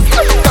universe.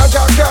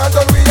 Ganja can't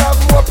done, we have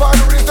more on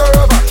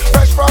reserve.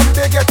 Fresh from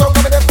the ghetto,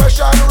 coming in fresh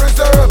and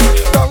reserve.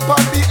 Long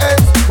on the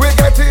ends, we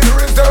get it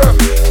reserve.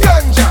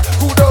 Ganja,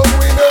 who don't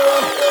we know?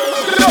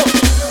 No,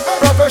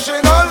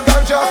 professional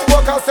ganja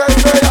smokers,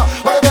 they are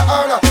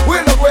honor. We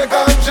love we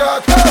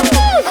ganja.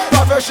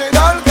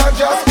 Professional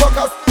ganja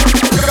smokers.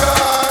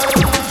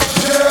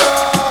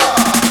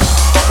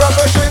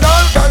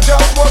 Professional ganja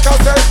smokers,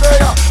 they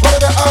are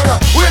honor.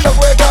 We love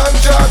we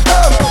ganja.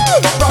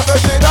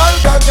 Professional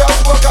ganja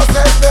smokers,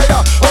 they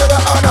are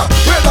honor.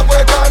 We love we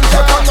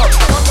ganja.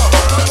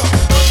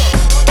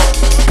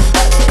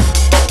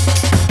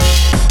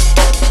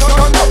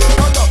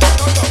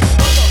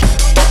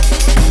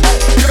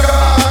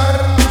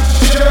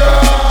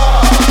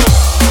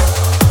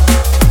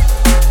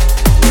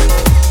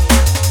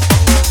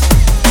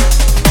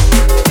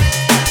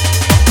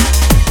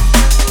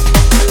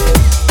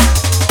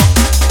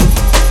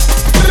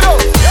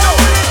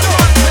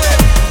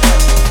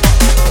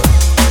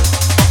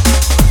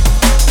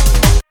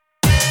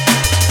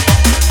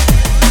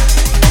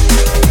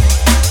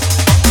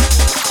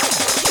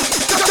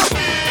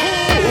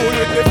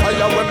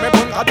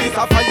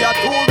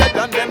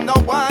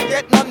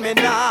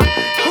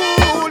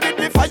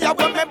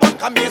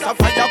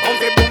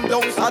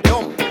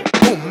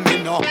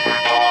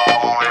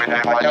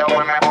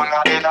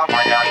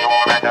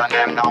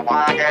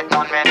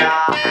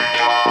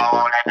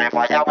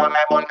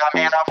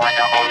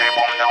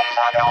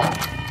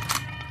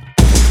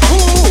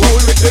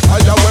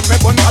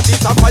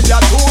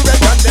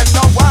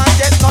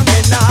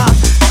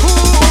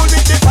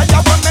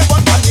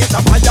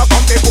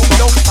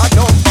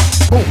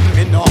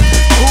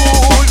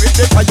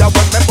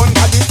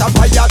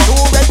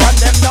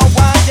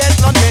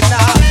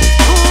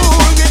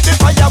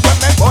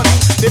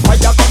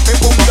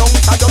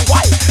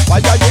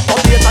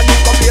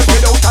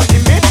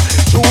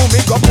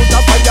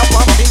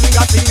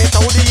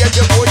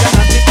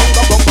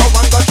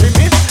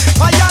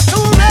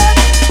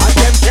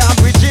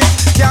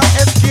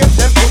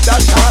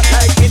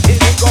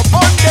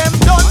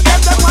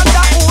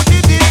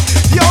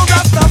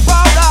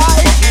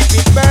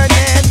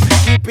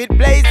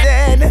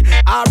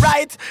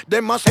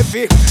 Them must have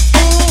it.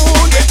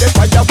 Cool with the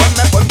fire when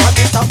me burn for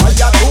this a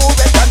fire too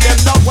red and them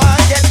no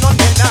want get none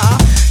me now.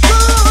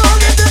 Cool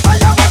with the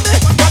fire when me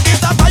burn for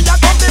this a fire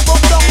come the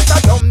boom down so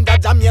dumb that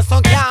jam your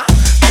son ya.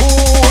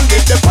 Cool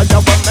with the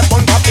fire when me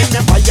burn for this a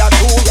fire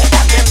too red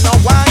and them no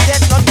want get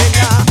none me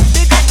now.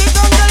 Because the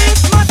jungle is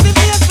massive,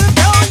 yes we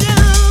tell you.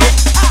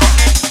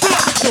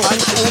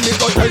 And so me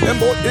go tell them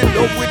about the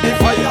love with the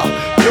fire.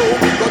 Yo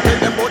me go tell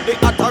them about the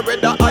hotter red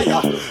the higher.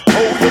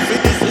 How you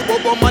feel this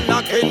bobo man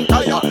a can't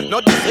tire. No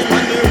this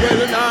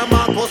Emmanuel, no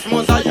Matos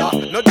Mosiah.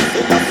 No this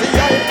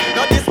Lovelace,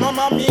 no this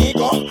Mama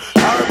Migo.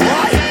 Our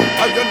boy,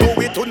 and you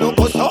know it to no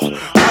go so.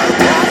 Our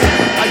boy,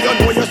 and you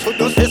know you should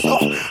say so.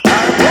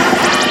 Our boy,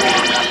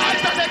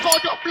 lighter they go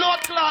to blood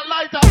clot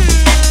lighter.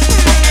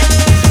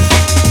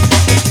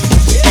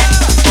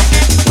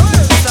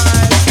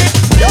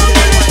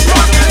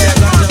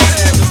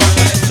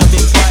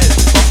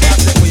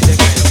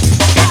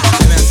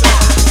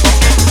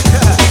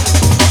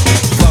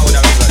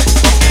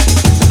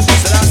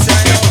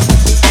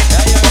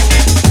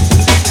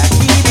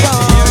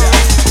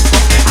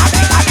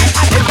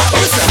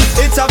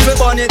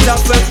 It's a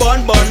for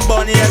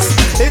bun, yes.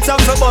 It's a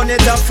for bun,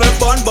 it's a for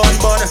bun.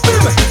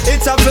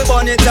 It's a for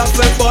bun, it's a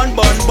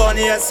for bun,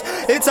 yes.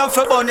 It's a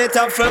for bun, it's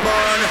a for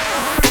bun.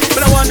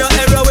 When I want no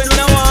heroin, when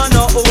I want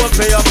no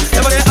opium.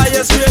 Never the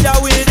highest grade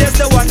of weed, yes,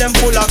 the one them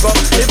full of gum.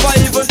 If I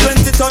even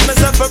 20 ton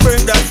myself, I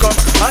bring that come.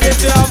 And if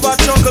you have a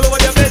chuckle,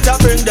 well, you better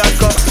bring that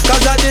come.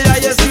 Cause at the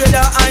highest grade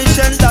of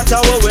ancient, that's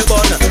how we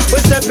burn. We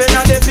step in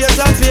and the pace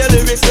and feel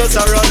lyrics just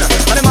a run.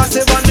 And the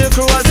massive and the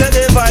crew, I say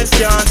the vibes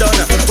can't done.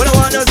 When I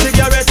want no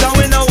cigarette and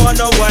we no want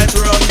no white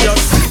rum,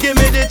 just give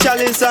me the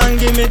chalice and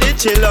give me the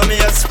chill,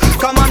 yes.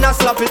 Come on and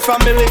slap it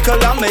from me little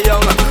and me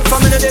young.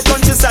 From in the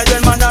countryside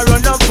when man I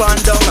run up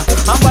and down.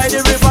 And by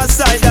the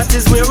riverside, that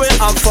is where we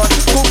have fun.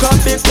 Cook up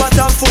big pot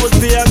of food,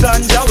 beer,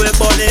 ganja, we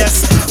burn,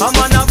 yes. I'm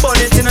on a burn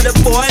it in the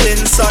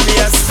boiling sun,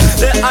 yes.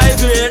 The high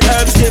grade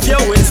herbs give you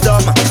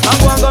wisdom. I'm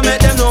going to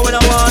make them know when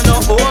I want no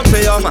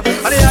opium.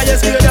 And the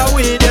highest grade of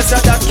weed, yes,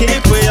 that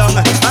keep we young.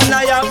 And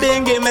I have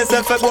been give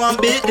myself a go and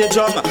beat the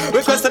drum.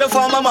 Request to the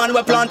farmer man,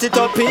 we plant it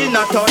up in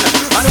a ton.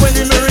 And when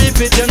we reap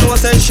it, you know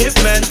say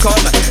shipment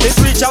come. It's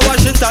reach a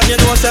Washington, you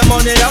know say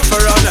money have to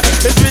run.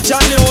 It's reach a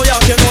New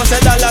York, you know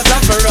say dollars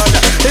have to run.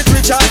 It's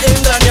reach a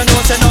England, you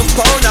know say no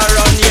pound a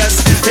run,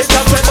 yes. It's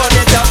a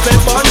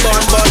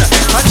bun,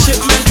 and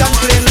shipment and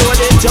plane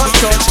load, it just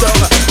touch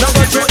down. Now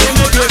go through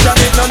immigration,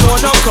 it no know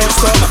no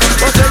custom.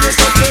 But when you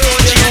touch the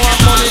road, you know how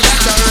money that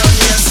can run,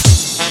 yes.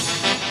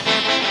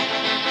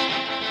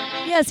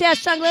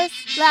 Yes,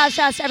 junglers. Loud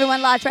shouts to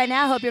everyone locked right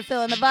now. Hope you're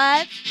feeling the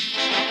vibe.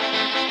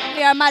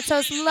 We are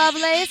Matos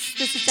Lovelace.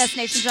 This is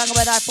Destination Jungle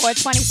with our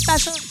 420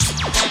 special.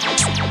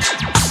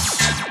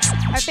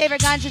 Our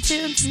favorite ganja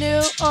tunes, new,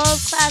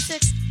 old,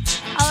 classic,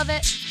 all of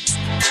it.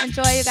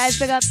 Enjoy, you guys.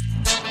 Big up.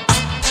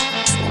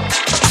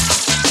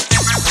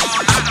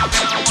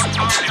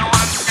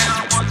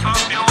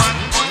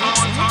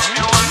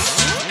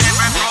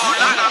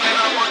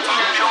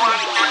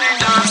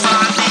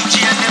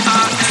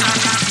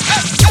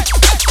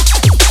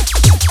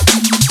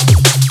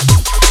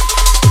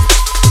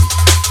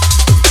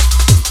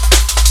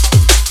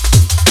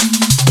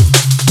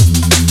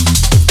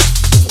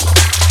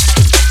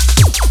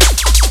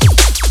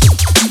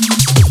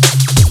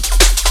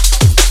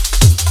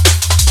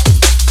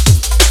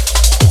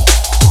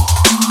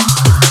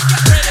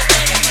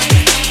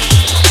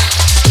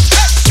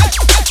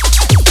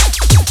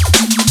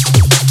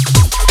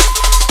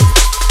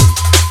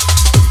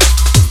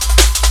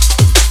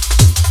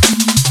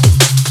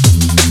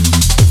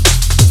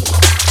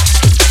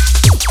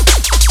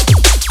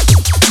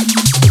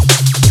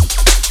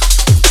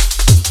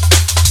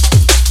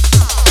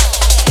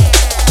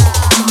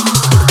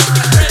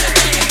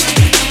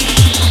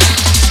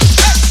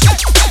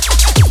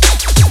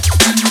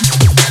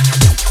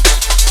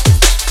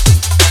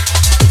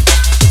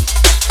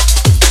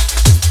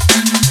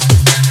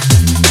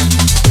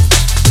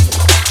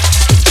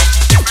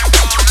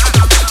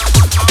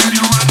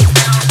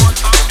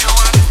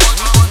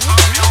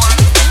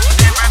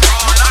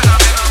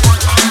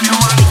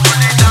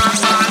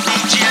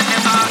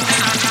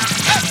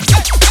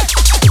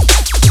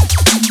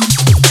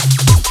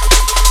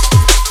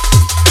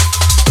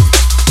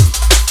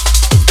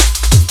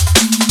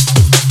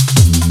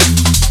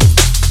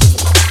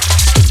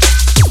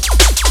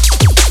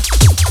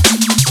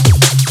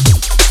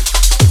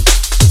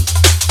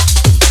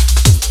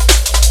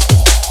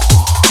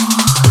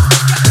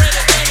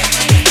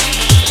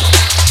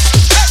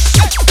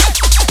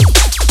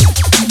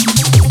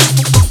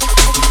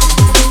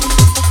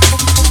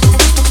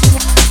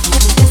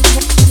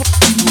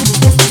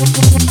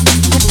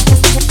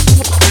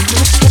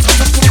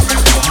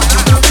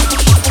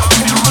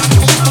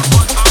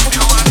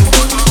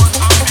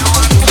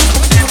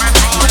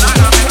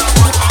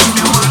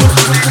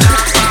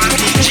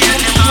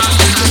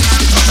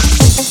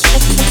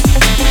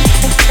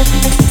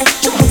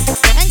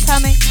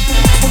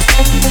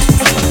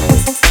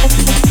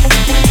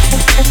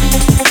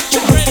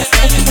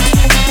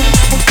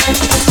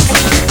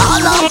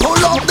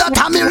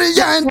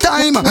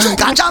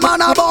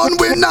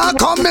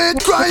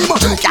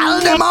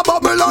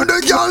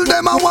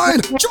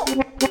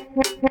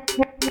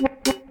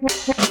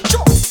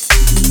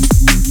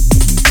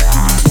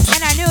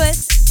 And our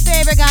newest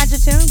favorite ganja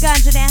tune,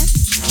 Ganja Dance.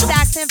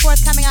 Saxon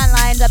forthcoming on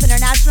Lined Up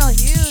International.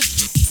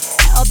 Huge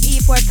LP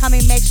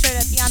forthcoming. Make sure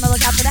to be on the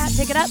lookout for that.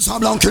 Pick it up.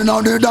 Blanking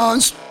on the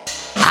dance.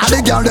 All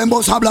the girls them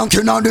both are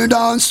blanking on the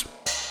dance.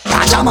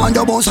 Ganja man,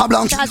 your bones are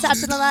blank. Shouts out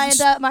to the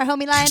Lined Up, my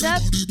homie Lined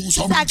Up.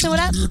 Saxon, what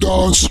up?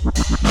 Dance.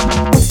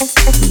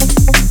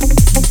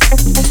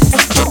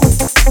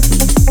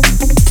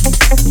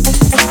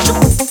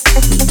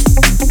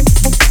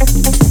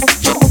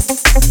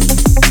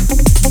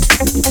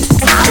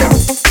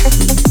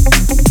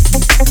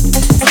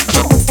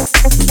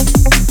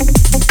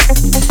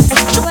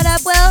 What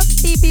up, Will?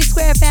 PP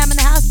Square fam in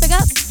the house, big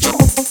up.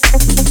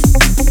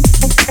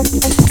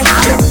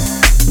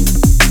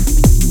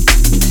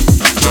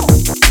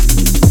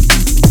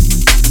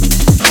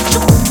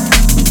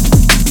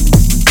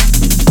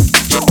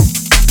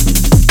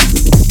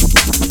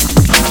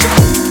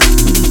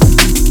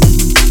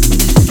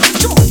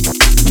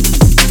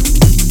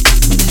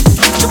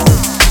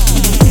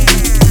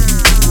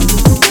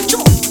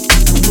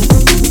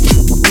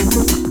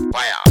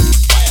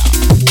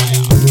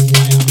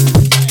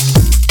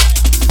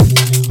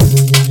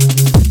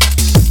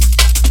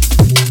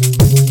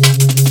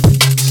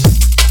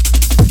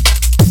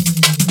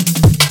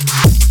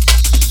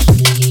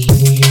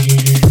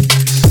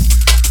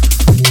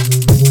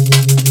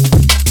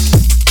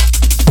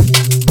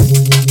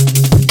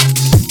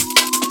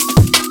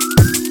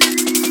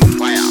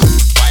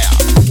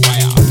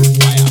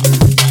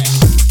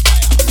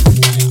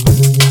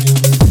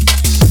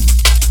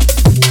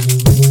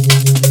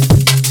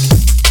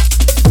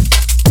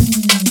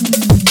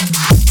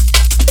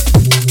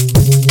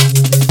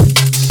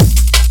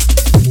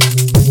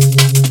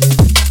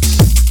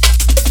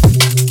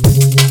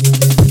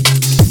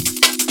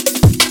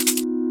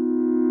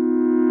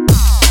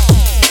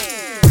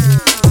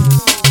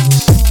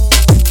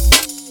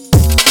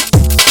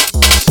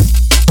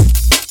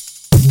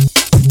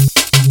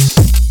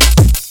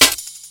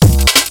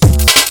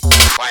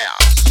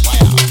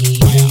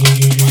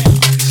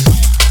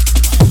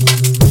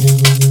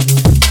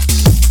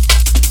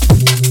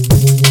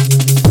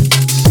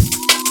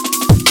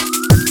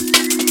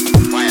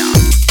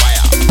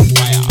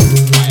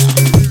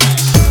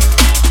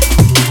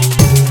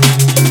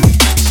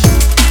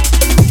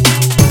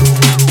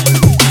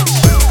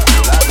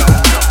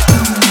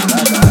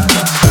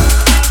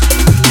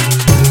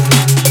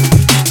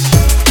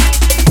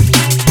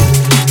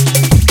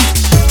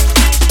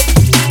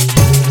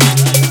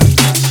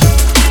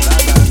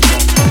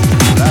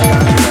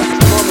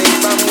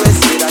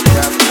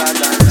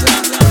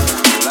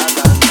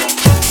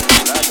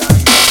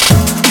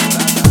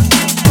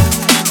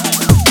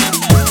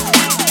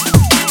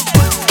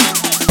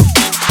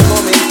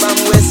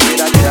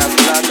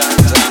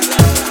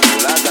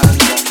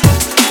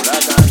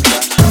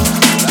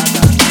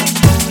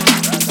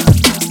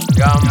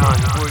 Yeah, man,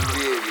 good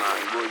day, man,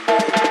 good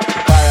day.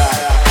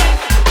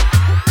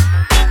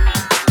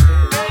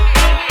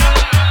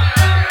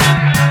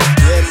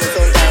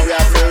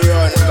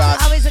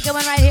 Always a good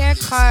one right here.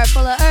 Car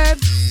full of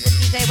herbs.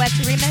 DJ Wet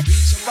remix.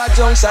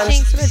 Jinx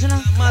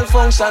original.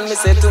 Malfunction, me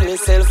say to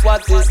myself,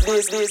 what is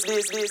this?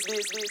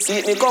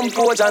 See me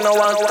composure, no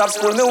one cops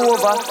pull me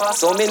over.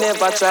 So me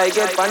never try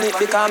get panic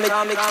because me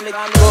coming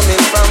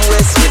from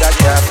west with a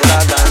car full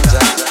of ganja.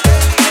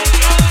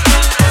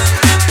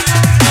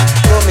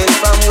 Coming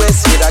from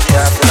west with a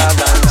car full of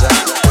ganja.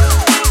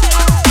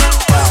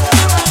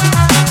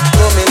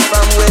 Coming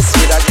from west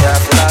with a car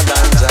full of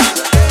ganja.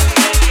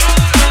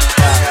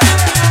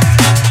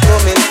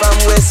 Coming from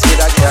west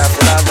with a car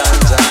full of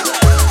ganja.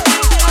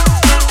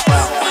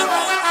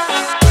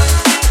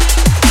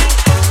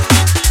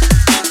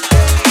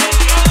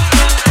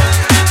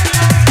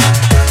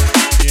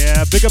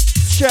 Yeah, big up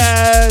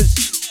Chaz.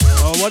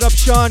 Oh, what up,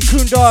 Sean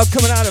Koondog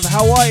coming out of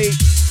Hawaii.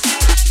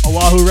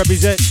 Oahu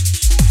represent.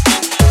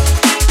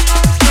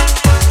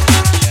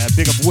 Yeah,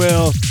 big up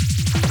Will,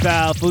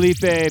 Val,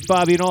 Felipe,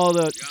 Bobby, and all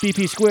the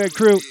BP Squared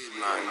crew.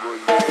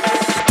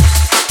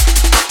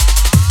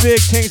 Big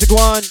Tings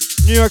Guan,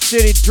 New York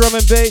City drum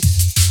and bass.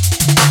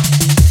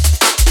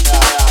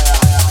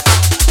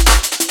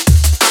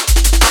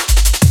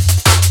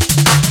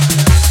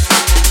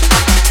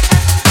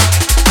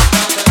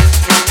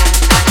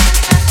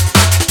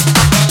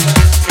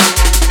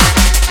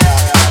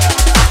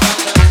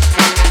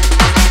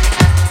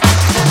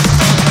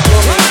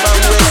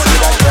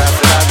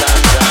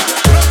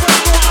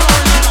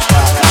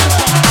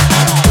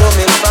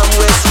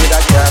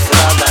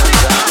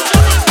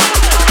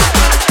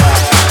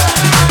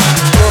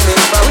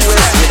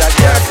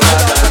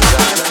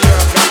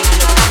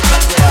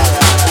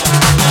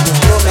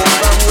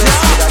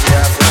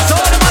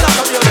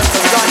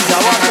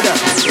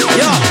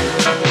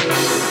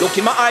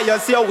 In my eye, you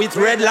see how it's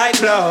red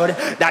like blood.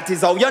 That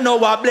is how you know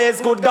I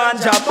blaze good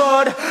ganja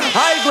bud.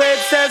 High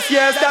grade says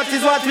yes, that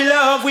is what we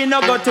love. We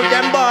no go to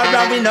them bar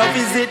and we no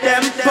visit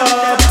them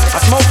pub. I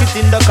smoke it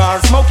in the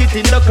car, smoke it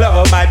in the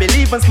club. I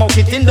believe and smoke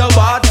it in the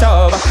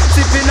bathtub.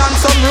 Sipping on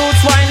some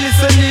roots wine,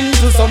 listening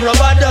to some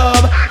rubber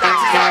dub.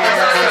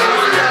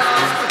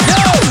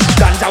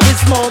 Ganja we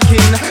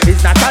smoking,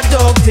 it's not a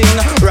joke thing.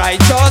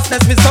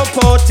 Righteousness we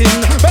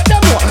supporting. But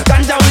them know,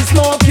 ganja we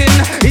smoking,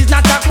 it's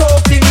not a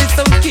coke thing. It's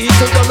some key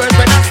to the world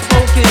when I'm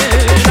smoking.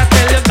 I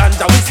tell you,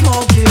 ganja we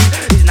smoking,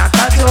 it's not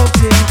a joke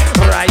thing.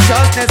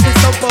 Righteousness we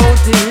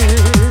supporting.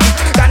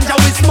 Ganja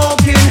we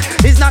smoking,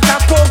 it's not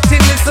a coke thing.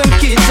 It's some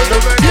key to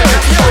the world when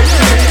I'm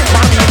smoking.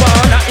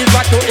 Marijuana is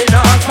what to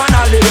enhance my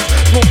knowledge.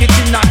 Smoke it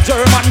in a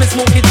German, me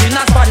smoke it in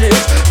a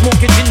Spanish. Smoke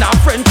it in a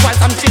French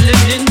whilst I'm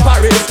chilling in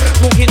Paris.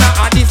 Smoking a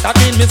Addis, that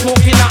mean me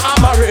smoking a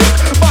Amaric.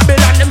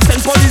 Babylon them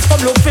send police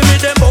come look for me.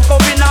 Them buck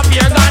up in a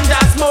beer ganja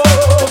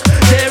smoke.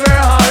 They were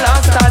all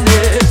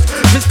astonished.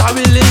 Mr.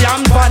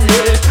 William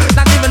vanished.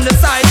 Not even the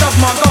sight of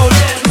my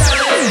golden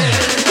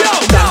Yo,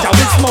 ganja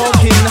we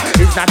smoking,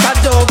 it's not a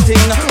joke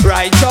thing.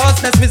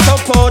 Righteousness we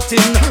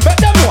supporting. But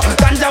them know,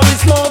 ganja we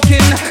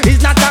smoking,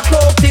 it's not a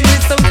coke thing.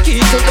 It's some key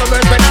to the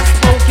world when I'm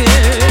smoking.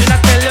 I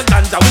tell you,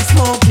 ganja we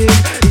smoking,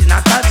 it's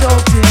not a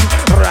joke thing.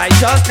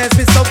 Righteousness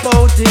we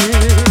supporting.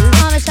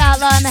 Honest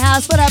Outlaw in the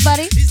house, what up,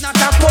 buddy? It's not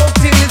a coke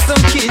thing, it's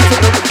some key to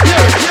the world.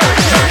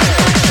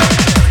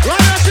 Right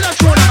now, see that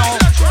tune now.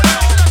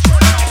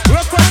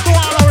 Request to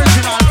all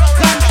original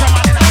ganja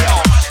man in the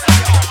house.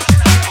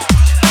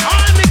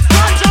 All the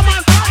ganja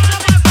man.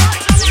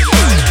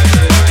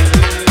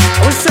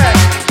 We said,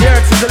 the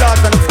earth is the Lord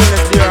and the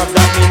fullness thereof.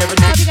 That mean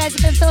everything. Hope you guys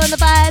have been feeling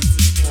the vibes.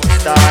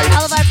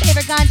 All of our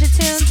favorite ganja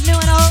tunes, new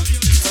and old.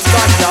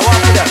 Ganja, what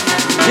for that?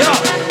 Yo!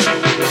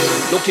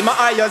 Look in my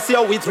eye, you see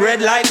how it's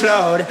red like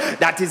blood.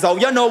 That is how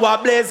you know I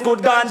blaze good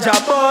ganja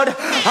bud.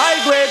 High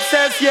grade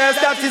says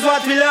yes, that is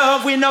what we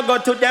love. We no go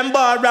to them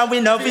bar and we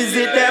no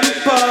visit them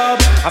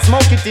pub. I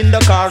smoke it in the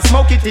car,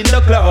 smoke it in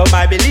the club.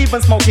 I believe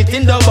and smoke it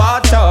in the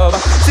bathtub.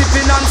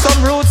 Sipping on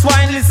some roots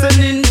wine,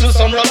 listening to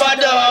some rubber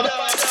dub.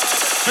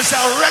 Mr.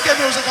 Reggae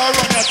music all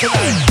run here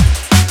tonight.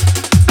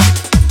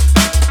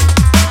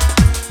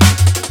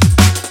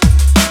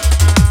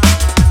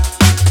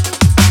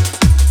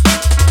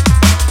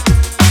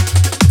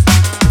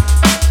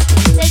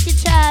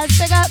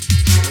 Big up.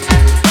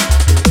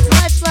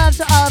 Much love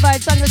to all of our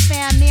Junglist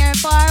fam near and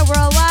far,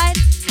 worldwide.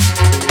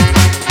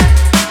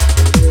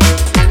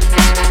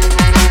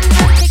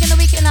 Taking the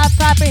weekend off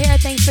proper here.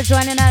 Thanks for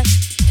joining us.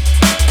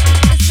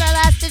 This is our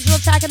last digital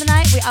track of the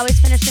night. We always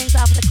finish things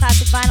off with a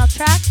classic vinyl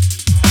track.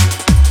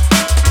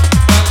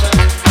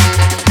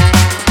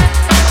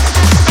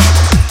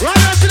 Right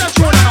now, see that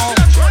tune now.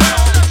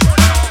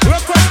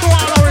 Request to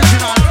all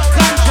original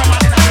ganja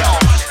man in the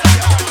house.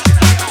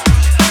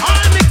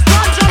 All the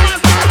ganja man.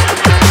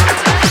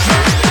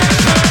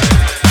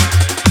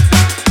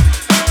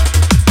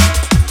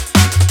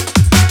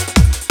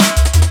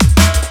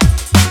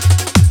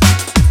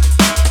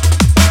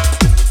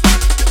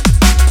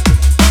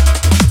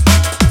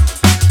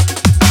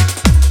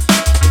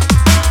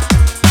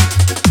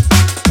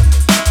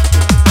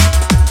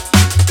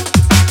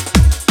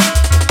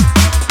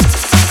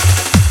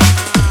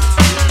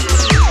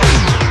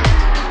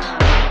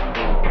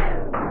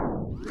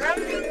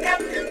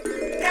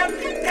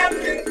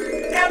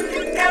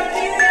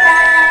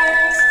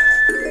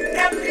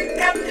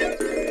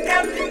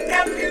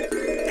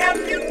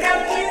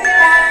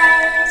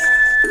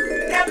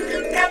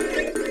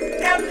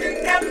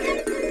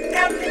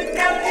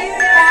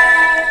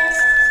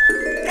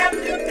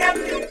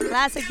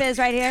 Classic biz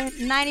right here.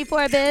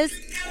 94 biz.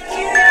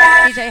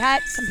 DJ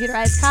Hut,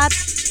 Computerized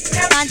Cops.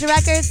 Ganja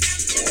Records.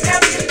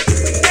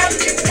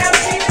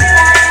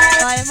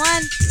 Volume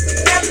 1.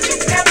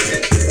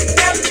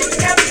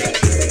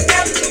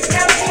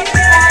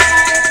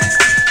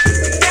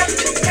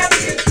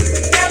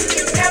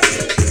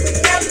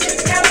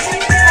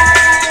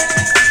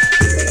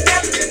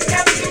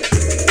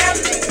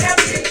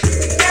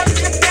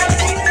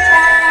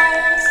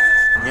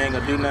 You ain't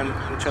gonna do nothing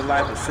with your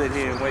life but sit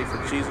here and wait for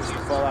Jesus to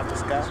fall out the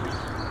sky?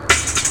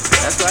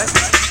 That's right.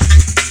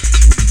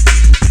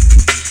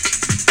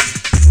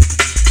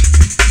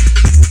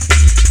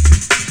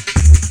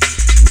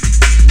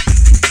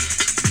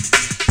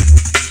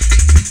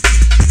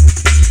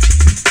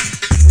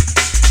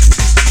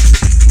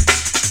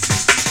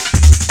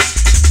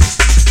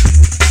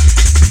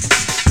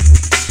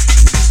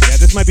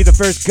 This might be the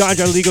first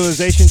ganja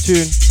legalization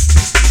tune.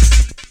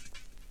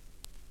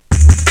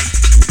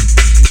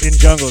 In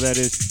jungle, that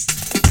is.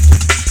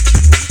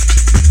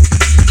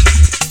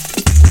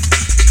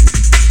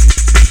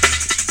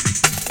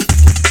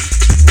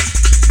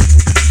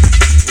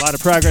 A lot of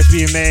progress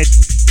being made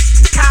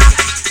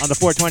on the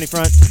 420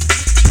 front.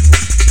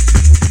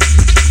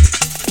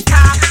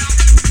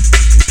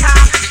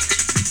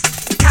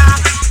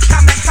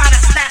 Come and try to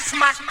snatch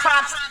my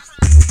crops.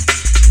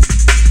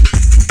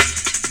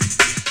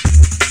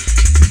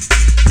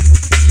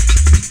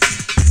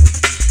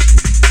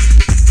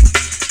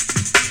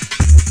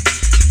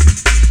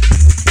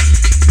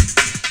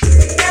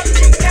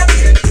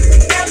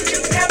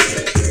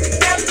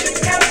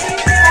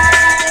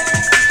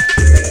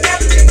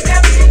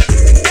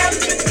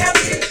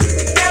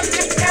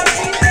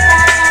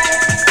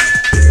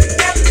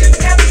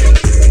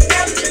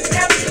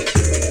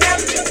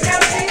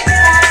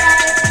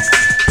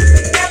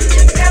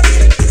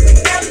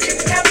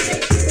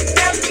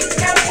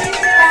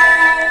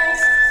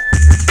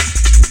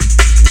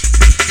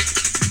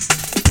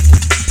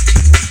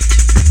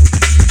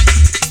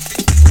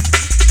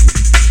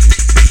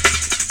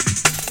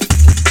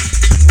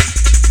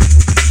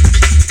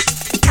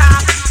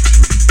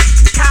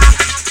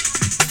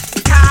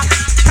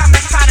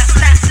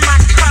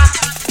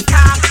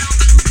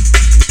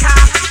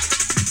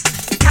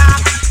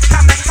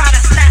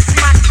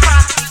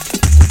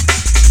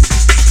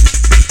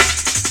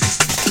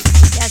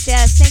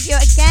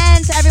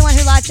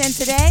 In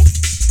today.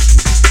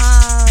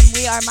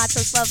 We are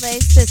Matos,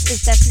 Lovelace. This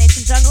is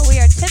Destination Jungle. We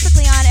are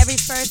typically on every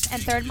first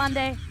and third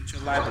Monday.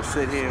 Your life will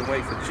sit here and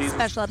wait for Jesus.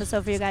 Special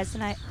episode for you guys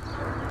tonight.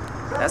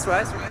 That's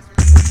right.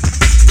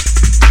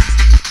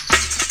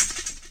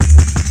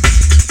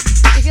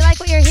 If you like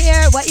what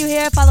you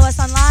hear, follow us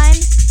online.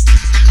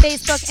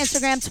 Facebook,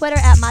 Instagram, Twitter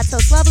at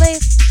Matos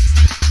Lovelace.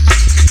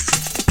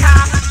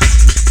 Come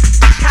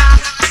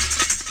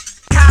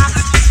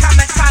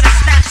and try to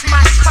snatch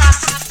my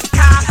crops.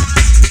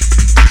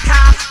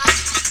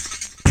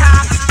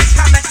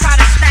 Come and try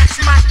to snatch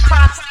my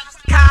crops.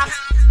 Cops.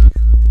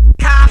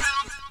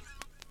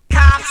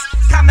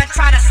 Come and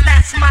try to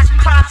snatch my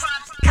crops.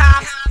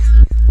 Cops.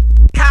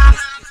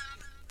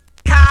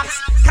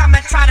 Come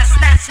and try to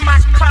snatch my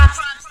crops.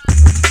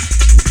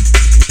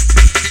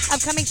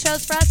 Upcoming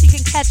shows for us, you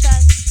can catch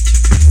us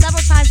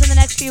several times in the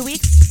next few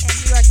weeks in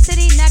New York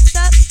City. Next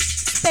up,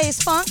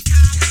 Space Funk,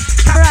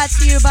 brought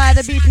to you by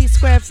the BP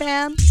Square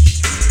fam.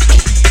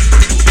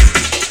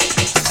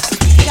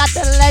 Got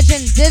the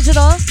Legend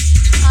Digital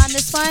on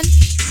this one,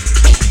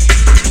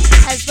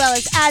 as well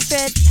as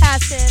Adrid,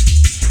 Passive,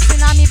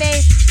 Tsunami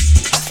Bass,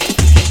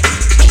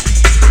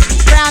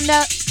 Brown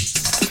Note,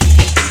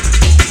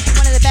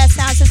 one of the best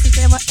sound systems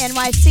in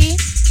NYC.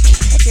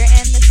 If you're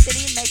in the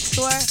city, make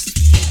sure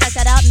check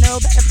that out. No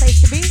better place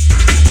to be.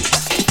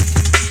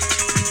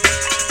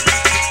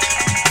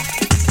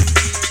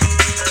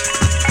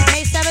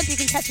 May 7th, you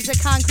can catch us at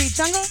Concrete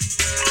Jungle.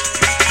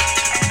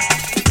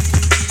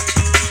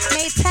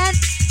 May 10th,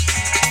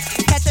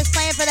 catch us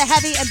playing for the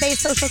Heavy and Bass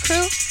Social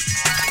Crew.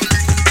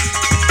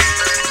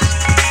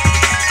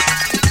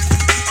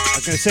 I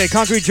was going to say,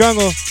 Concrete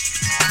Jungle,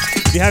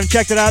 if you haven't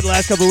checked it out the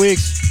last couple of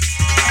weeks,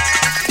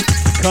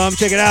 come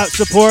check it out.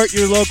 Support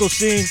your local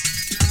scene.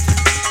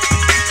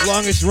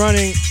 Longest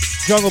running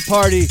jungle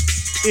party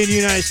in the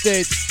United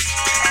States.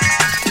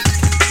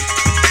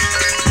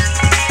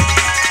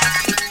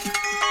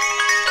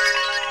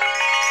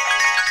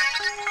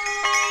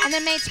 And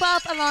then May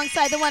 12th,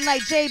 alongside the One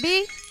Like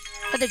JB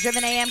for the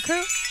Driven AM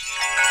crew.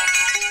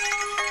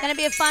 Gonna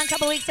be a fun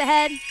couple weeks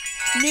ahead.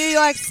 New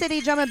York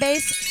City drum and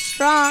bass,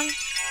 strong.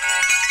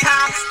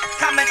 Cops,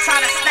 come and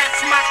try to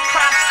snatch my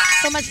crops.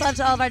 So much love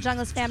to all of our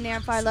junglers fam near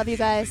and far. I love you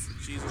guys.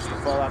 Jesus will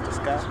fall out the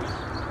sky.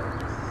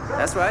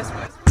 That's right.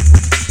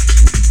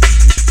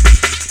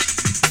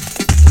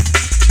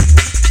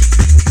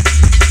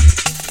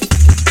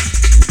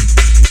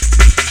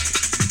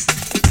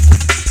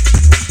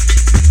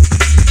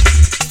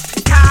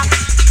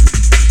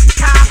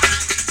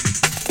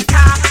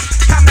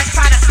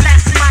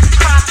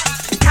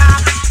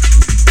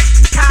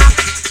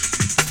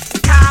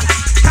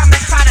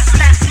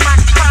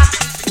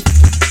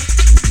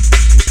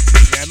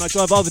 Much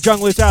love all the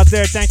junglers out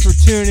there. Thanks for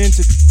tuning in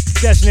to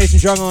Destination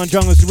Jungle on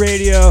Junglist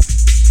Radio.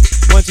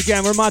 Once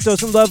again, we're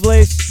Matos and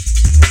Lovelace.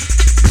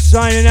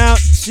 Signing out.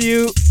 See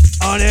you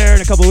on air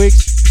in a couple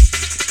weeks.